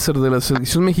cáncer de la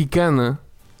selección mexicana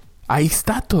ahí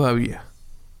está todavía.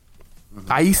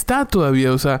 Ahí está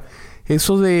todavía. O sea,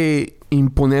 eso de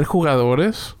imponer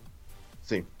jugadores.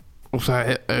 Sí. O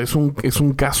sea, es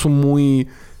un caso muy,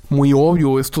 muy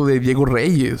obvio esto de Diego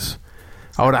Reyes.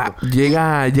 Ahora,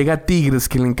 llega Tigres,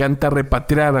 que le encanta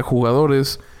repatriar a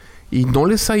jugadores, y no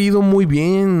les ha ido muy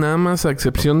bien, nada más a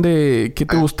excepción de... ¿Qué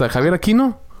te gusta? ¿Javier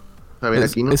Aquino?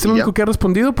 Es el único que ha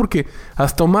respondido, porque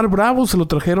hasta Omar Bravo se lo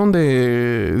trajeron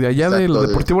de allá. Exacto, del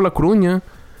Deportivo La Coruña.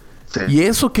 Sí, y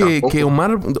eso que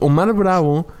Omar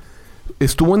Bravo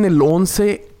estuvo en el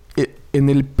 11, en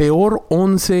el peor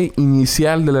 11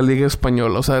 inicial de la Liga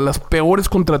Española. O sea, de las peores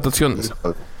contrataciones.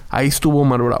 Ahí estuvo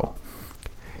Omar Bravo.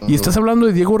 Y estás hablando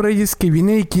de Diego Reyes, que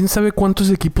viene de quién sabe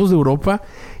cuántos equipos de Europa,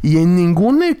 y en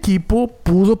ningún equipo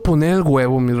pudo poner el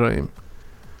huevo, mi rey.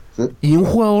 ¿Sí? Y un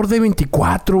jugador de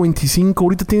 24, 25,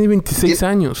 ahorita tiene 26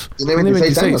 años. Tiene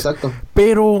 26 años, exacto.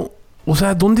 Pero, o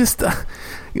sea, ¿dónde está?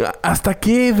 ¿Hasta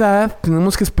qué edad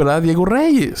tenemos que esperar a Diego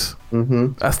Reyes?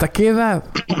 ¿Hasta qué edad?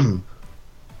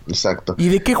 Exacto. ¿Y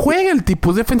de qué juega el tipo?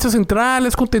 ¿Es defensa central?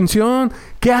 ¿Es contención?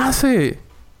 ¿Qué hace?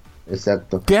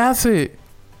 Exacto. ¿Qué hace?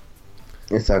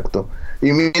 Exacto.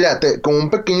 Y mira, como un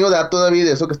pequeño dato, David,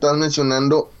 de eso que estabas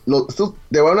mencionando,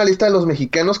 te voy a una lista de los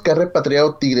mexicanos que ha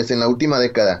repatriado Tigres en la última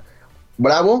década.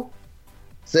 Bravo,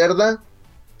 Cerda,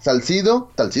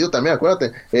 Salcido también,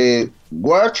 acuérdate,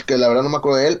 Guarch, que la verdad no me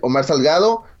acuerdo de él, Omar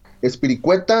Salgado,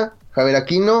 Espiricueta, Javier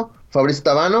Aquino, Fabricio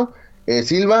Tabano,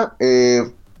 Silva,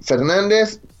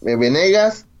 Fernández,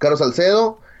 Venegas, Carlos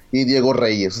Salcedo y Diego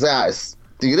Reyes. O sea,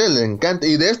 Tigres le encanta.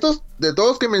 Y de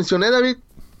todos que mencioné, David,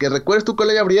 que recuerdes tú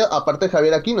cuál haya brillado, aparte de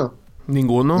Javier Aquino.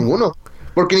 Ninguno.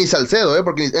 Porque ni Salcedo,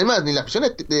 porque es más, ni la afición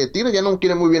de Tigres ya no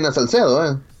quiere muy bien a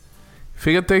Salcedo,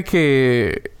 Fíjate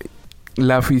que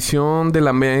la afición de la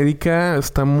América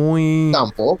está muy...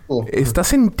 Tampoco. Está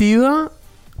sentida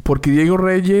porque Diego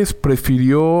Reyes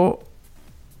prefirió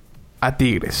a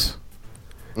Tigres.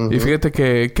 Y fíjate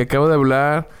que acaba de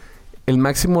hablar el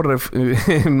máximo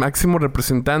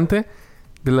representante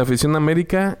de la afición de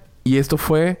América, y esto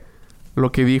fue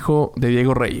lo que dijo de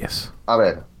Diego Reyes. A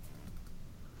ver.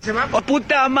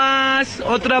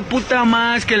 Otra puta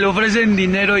más que le ofrecen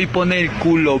dinero y pone el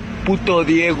culo. Puto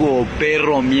Diego,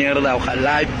 perro, mierda.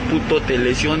 Ojalá puto te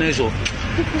lesiones o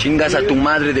chingas a tu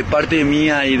madre de parte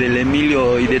mía y del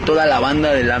Emilio y de toda la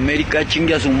banda de la América.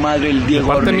 Chingue a su madre el Diego.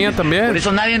 De parte mía también. Por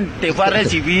eso nadie te fue a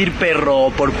recibir,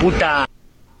 perro, por puta.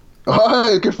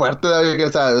 Ay, qué fuerte, David, que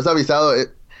has avisado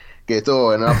que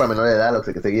esto no era para menor de edad, lo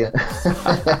que seguía.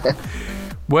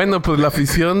 Bueno, pues la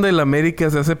afición del América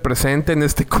se hace presente en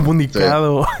este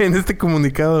comunicado. Sí. En este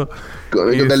comunicado.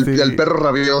 Del perro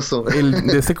rabioso.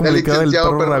 De este comunicado del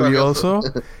perro rabioso.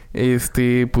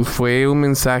 Pues fue un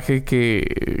mensaje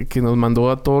que nos mandó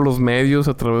a todos los medios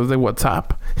a través de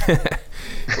WhatsApp.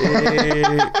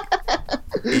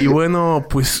 Y bueno,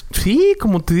 pues sí,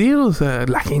 como te digo, o sea,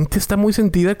 la gente está muy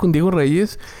sentida con Diego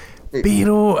Reyes.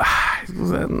 Pero o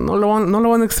sea, no lo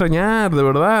van a extrañar, de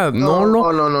verdad. No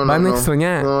van a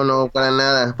extrañar. No, para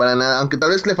nada. Aunque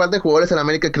tal vez le falten jugadores en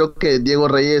América, creo que Diego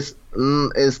Reyes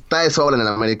está de sobra en el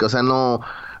América. O sea, no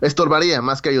estorbaría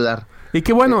más que ayudar. Y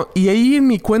que bueno, y ahí en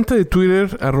mi cuenta de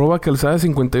Twitter,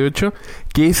 @calzada58,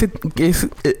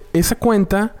 esa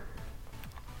cuenta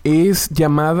es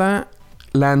llamada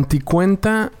la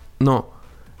anticuenta, no,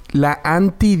 la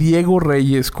anti-Diego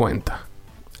Reyes cuenta.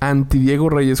 Anti-Diego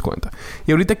Reyes cuenta.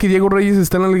 Y ahorita que Diego Reyes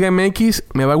está en la Liga MX,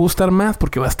 me va a gustar más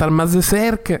porque va a estar más de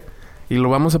cerca. Y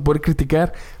lo vamos a poder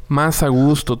criticar más a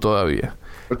gusto todavía.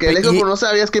 Porque lejos no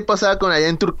sabías qué pasaba con allá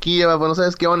en Turquía, no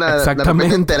sabes qué onda. Exactamente. De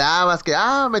repente enterabas que,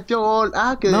 metió gol,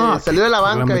 que salió de la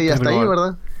banca y hasta ahí,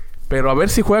 ¿verdad? Pero a ver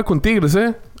si juega con Tigres,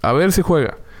 A ver si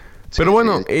juega. Pero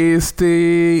bueno,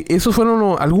 esos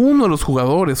fueron algunos de los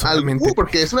jugadores, obviamente.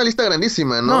 Porque es una lista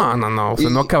grandísima, ¿no? No. O sea,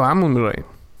 no acabamos, mi rey.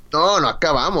 No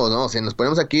acabamos, ¿no? Si nos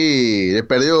ponemos aquí, he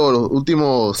perdido los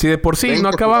últimos... Sí, de por sí, no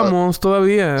acabamos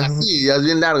todavía. Sí, ya es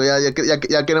bien largo,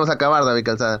 ya queremos acabar, David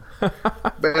Calzada.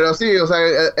 Pero sí, o sea,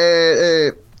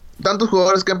 tantos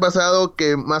jugadores que han pasado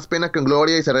que más pena que en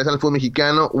gloria y se regresan al fútbol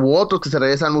mexicano, u otros que se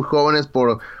regresan muy jóvenes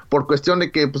por cuestión de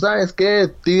que, pues, ¿sabes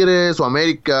qué? Tigres o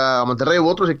América, Monterrey u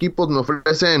otros equipos me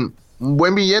ofrecen un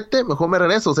buen billete, mejor me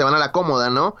regreso, se van a la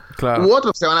cómoda, ¿no? Claro. U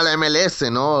otros se van a la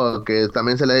MLS, ¿no? Que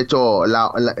también se le ha hecho,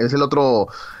 es el otro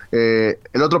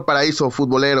paraíso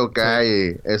futbolero que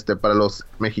hay para los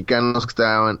mexicanos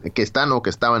que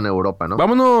estaban en Europa, ¿no?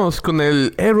 Vámonos con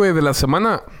el héroe de la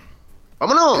semana.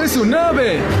 ¡Vámonos! ¡Es un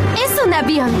ave! Es un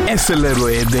avión. Es el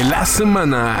héroe de la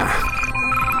semana.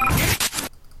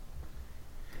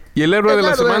 Y el héroe de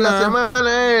la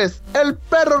semana es el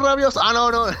perro rabioso.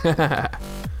 No.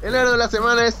 El héroe de la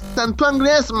semana es Antoine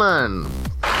Griezmann.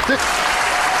 Sí.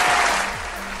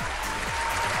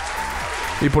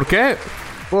 ¿Y por qué?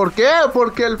 ¿Por qué?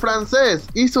 Porque el francés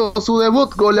hizo su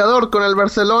debut goleador con el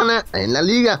Barcelona en la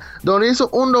Liga, donde hizo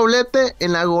un doblete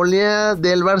en la goleada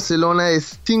del Barcelona de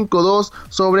 5-2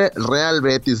 sobre Real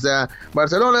Betis. O sea,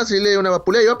 Barcelona sí le dio una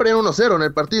vapulea, iba a perder 1-0 en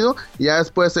el partido, y ya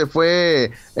después se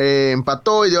fue,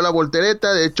 empató y dio la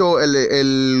voltereta. De hecho,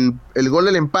 el gol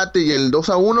del empate y el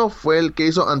 2-1 fue el que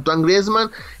hizo Antoine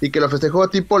Griezmann, y que lo festejó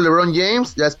tipo LeBron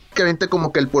James. Ya es que avienta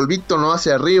como que el polvito, ¿no?,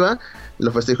 hacia arriba.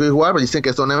 Lo festejó igual, dicen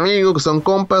que son amigos, que son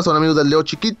compas, son amigos del Leo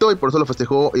chiquito, y por eso lo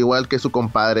festejó igual que su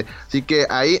compadre. Así que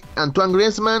ahí Antoine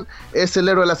Griezmann es el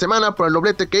héroe de la semana por el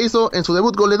doblete que hizo en su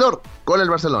debut goleador con el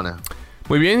Barcelona.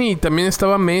 Muy bien, y también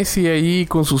estaba Messi ahí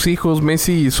con sus hijos,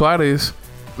 Messi y Suárez.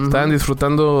 Estaban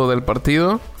disfrutando del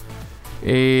partido.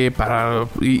 Y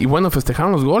bueno,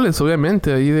 festejaron los goles,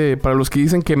 obviamente. Ahí para los que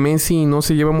dicen que Messi no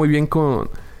se lleva muy bien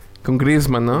con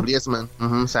Griezmann, ¿no? Griezmann,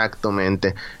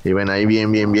 exactamente. Y ven ahí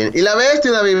bien. Y la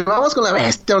bestia, David, vamos con la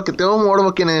bestia, porque tengo un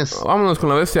morbo. ¿Quién es? Vámonos con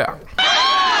la bestia.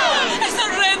 ¡Es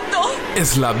horrendo!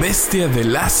 Es la bestia de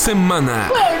la semana.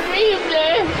 ¡Fue horrible!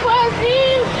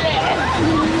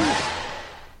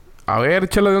 A ver,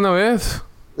 échala de una vez.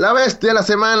 La bestia de la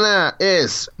semana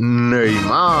es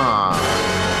Neymar.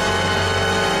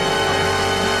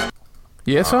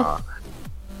 ¿Y eso?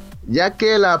 Ya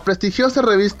que la prestigiosa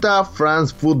revista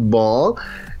France Football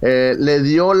le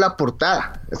dio la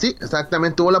portada. Sí,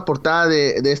 exactamente, tuvo la portada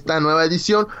de esta nueva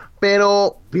edición,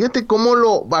 pero fíjate cómo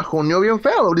lo bajoneó bien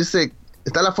feo. Dice,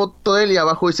 está la foto de él y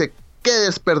abajo dice, ¡qué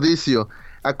desperdicio!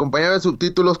 Acompañado de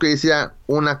subtítulos que decía,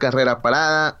 una carrera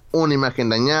parada, una imagen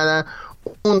dañada,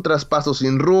 un traspaso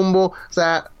sin rumbo. O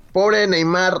sea, pobre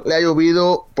Neymar, le ha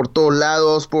llovido por todos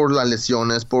lados, por las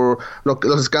lesiones, por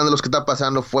los escándalos que está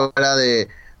pasando fuera de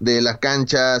las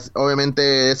canchas.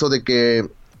 Obviamente eso de que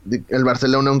el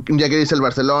Barcelona, un día que dice el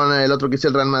Barcelona, el otro que dice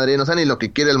el Real Madrid, no sabe ni lo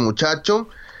que quiere el muchacho.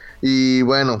 Y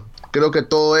bueno, creo que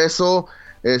todo eso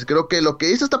creo que lo que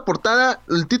dice esta portada,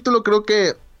 el título, creo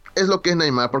que es lo que es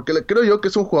Neymar, porque creo yo que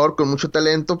es un jugador con mucho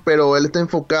talento, pero él está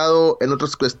enfocado en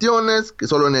otras cuestiones, que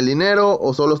solo en el dinero,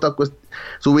 o solo está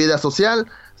su vida social.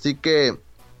 Así que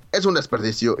es un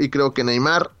desperdicio, y creo que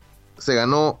Neymar se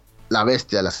ganó la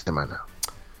bestia de la semana.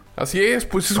 Así es,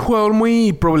 pues es un jugador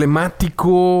muy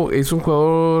problemático, es un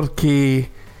jugador que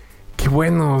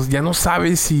bueno, ya no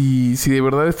sabe si de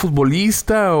verdad es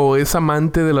futbolista o es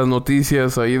amante de las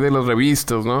noticias ahí de las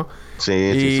revistas, ¿no?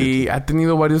 Sí. Ha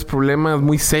tenido varios problemas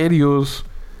muy serios,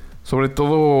 sobre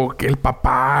todo que el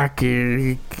papá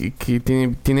que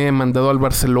tiene demandado al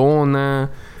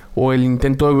Barcelona, o el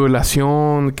intento de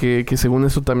violación que según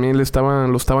eso también lo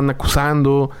estaban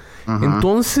acusando. Uh-huh.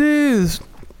 Entonces,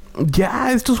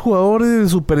 ya estos jugadores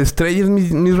superestrellas,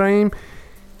 Misraim,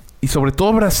 y sobre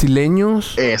todo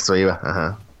brasileños, eso iba,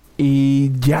 ajá,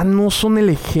 y ya no son el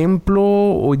ejemplo,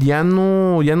 o ya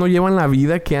no llevan la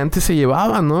vida que antes se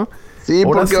llevaba, ¿no? Sí,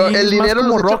 ahora porque sí, el dinero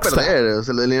los echó a rockstar. perder. O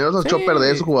sea, el dinero los echó a perder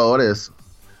a esos jugadores.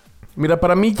 Mira,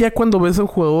 para mí ya cuando ves a un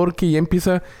jugador que ya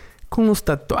empieza con los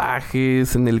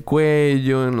tatuajes en el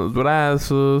cuello, en los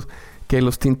brazos, que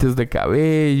los tintes de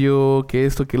cabello, que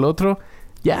esto, que el otro,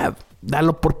 ya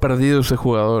dalo por perdido ese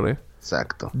jugador,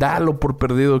 Exacto. Dalo por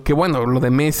perdido. Que bueno, lo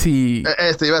de Messi...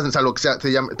 salvo que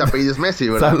te apellides Messi,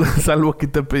 ¿verdad? salvo que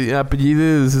te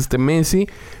apellides Messi.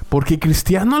 Porque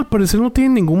Cristiano al parecer no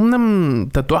tiene ningún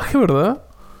tatuaje, ¿verdad?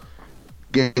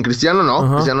 Que en Cristiano no.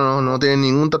 Ajá. Cristiano no tiene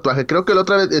ningún tatuaje. Creo que la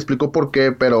otra vez explicó por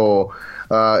qué, pero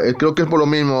Creo que es por lo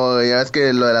mismo, ya es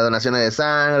que lo de la donación de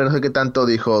sangre, no sé qué tanto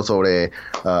dijo sobre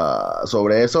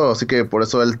eso, así que por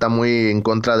eso él está muy en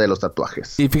contra de los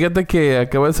tatuajes. Y fíjate que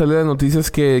acaba de salir la noticia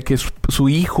que su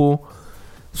hijo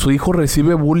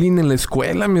recibe bullying en la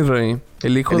escuela, mi rey.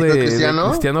 El hijo de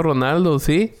Cristiano Ronaldo,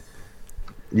 ¿sí?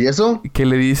 ¿Y eso? Que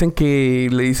le dicen que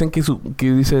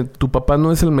dice, tu papá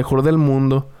no es el mejor del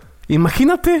mundo.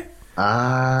 Imagínate.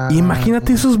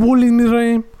 Imagínate esos bullying, mi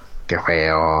rey. Qué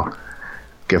feo.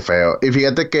 Y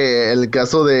fíjate que el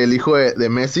caso del hijo de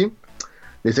Messi,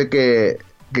 dice que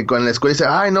con la escuela dice,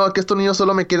 ay no, que estos niños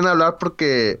solo me quieren hablar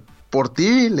porque por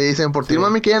ti, le dicen, por ti más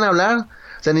me quieren hablar.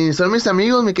 O sea, ni son mis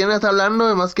amigos, me quieren estar hablando,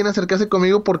 además quieren acercarse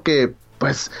conmigo porque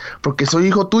soy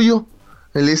hijo tuyo.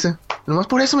 Él dice, nomás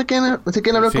por eso se quieren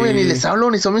hablar conmigo, ni les hablo,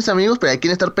 ni son mis amigos, pero ahí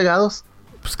quieren estar pegados.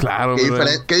 Pues claro.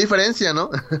 Qué diferencia, ¿no?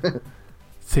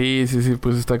 Sí,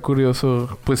 pues está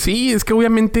curioso. Pues sí, es que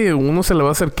obviamente uno se le va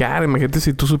a acercar. Imagínate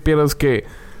si tú supieras que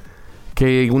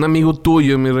un amigo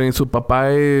tuyo, mi rey, su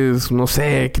papá es, no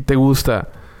sé, ¿qué te gusta?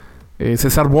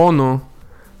 César Bono.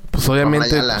 Pues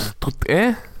obviamente...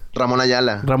 Ramón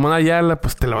Ayala,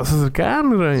 pues te la vas a acercar,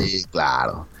 mi rey. Sí,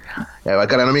 claro. Va a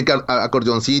cargar mi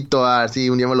acordeoncito, así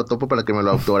un día me lo topo para que me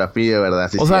lo autografíe, ¿verdad?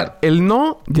 Sí, o sea, el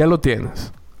no ya lo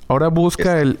tienes. Ahora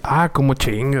busca como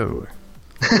chingas, güey.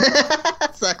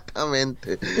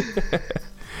 Exactamente.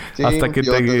 Sí, hasta que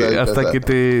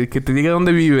te diga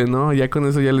dónde vive, ¿no? Ya con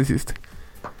eso ya lo hiciste.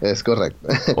 Es correcto.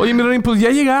 Oye, mi rey, pues ya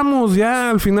llegamos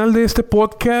al final de este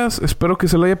podcast. Espero que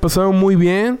se lo haya pasado muy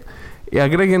bien. Y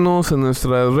agréguenos en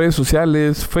nuestras redes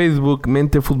sociales: Facebook,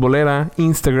 Mente Futbolera,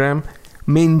 Instagram,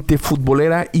 Mente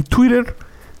Futbolera y Twitter.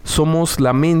 Somos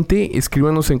La Mente.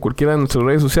 Escríbanos en cualquiera de nuestras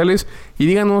redes sociales y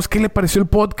díganos qué le pareció el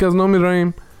podcast, ¿no, mi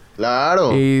rey?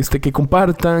 Claro. Que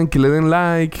compartan, que le den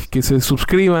like, que se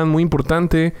suscriban, muy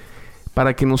importante,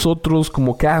 para que nosotros,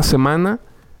 como cada semana,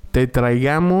 te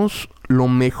traigamos lo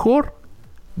mejor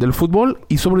del fútbol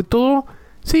y sobre todo,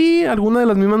 sí, alguna de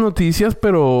las mismas noticias,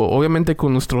 pero obviamente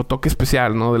con nuestro toque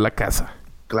especial, ¿no? De la casa.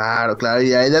 Claro.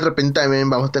 Y ahí de repente también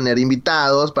vamos a tener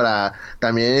invitados para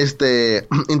también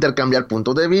intercambiar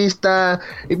puntos de vista.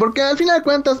 Y porque al final de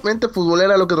cuentas, Mente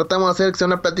Futbolera, lo que tratamos de hacer es que sea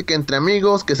una plática entre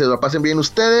amigos, que se lo pasen bien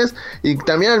ustedes y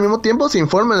también al mismo tiempo se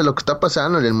informen de lo que está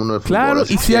pasando en el mundo del fútbol. Claro,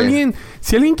 y si alguien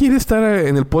quiere estar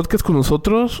en el podcast con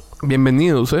nosotros,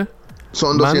 bienvenidos,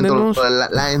 Son $200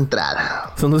 la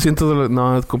entrada. Son $200.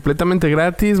 No, completamente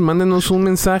gratis. Mándenos un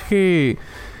mensaje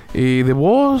de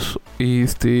voz,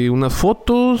 unas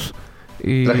fotos.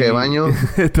 Traje de baño.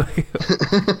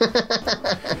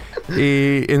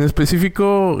 En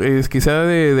específico, que sea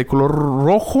de color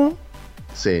rojo.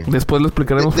 Sí. Después lo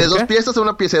explicaremos. De 2 piezas a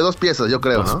una pieza, de 2 piezas, yo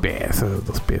creo, ¿no? 2 piezas.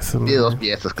 Sí, 2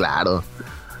 piezas, claro.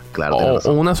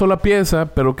 O una sola pieza,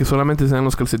 pero que solamente sean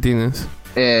los calcetines.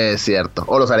 Cierto.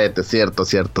 O los aretes, cierto.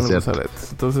 Los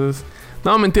aretes. Entonces,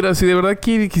 no, mentira. Si de verdad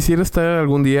quisiera estar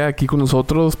algún día aquí con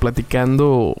nosotros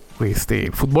platicando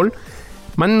fútbol,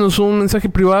 mándenos un mensaje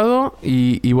privado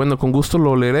y bueno, con gusto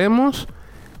lo leeremos.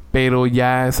 Pero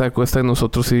ya es a cuesta de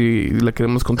nosotros si le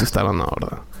queremos contestar o no,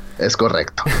 ¿verdad? Es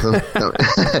correcto.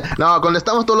 No,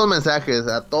 contestamos todos los mensajes.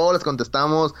 A todos les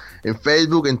contestamos. En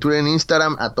Facebook, en Twitter, en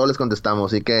Instagram. A todos les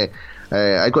contestamos. Así que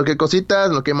hay cualquier cosita.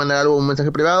 Si nos quieren mandar un mensaje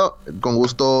privado, con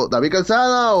gusto David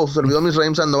Calzada o su servidor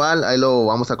Misraim Sandoval. Ahí lo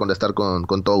vamos a contestar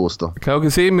con todo gusto. Claro que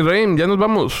sí, Misraim. Ya nos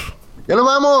vamos. Nos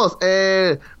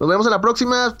vemos en la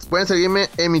próxima. Pueden seguirme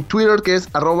en mi Twitter, que es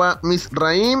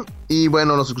 @misraim. Y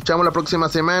bueno, nos escuchamos la próxima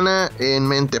semana en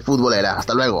Mente Futbolera.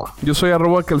 Hasta luego. Yo soy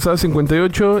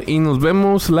 @calzada58 y nos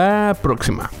vemos la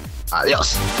próxima.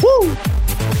 Adiós.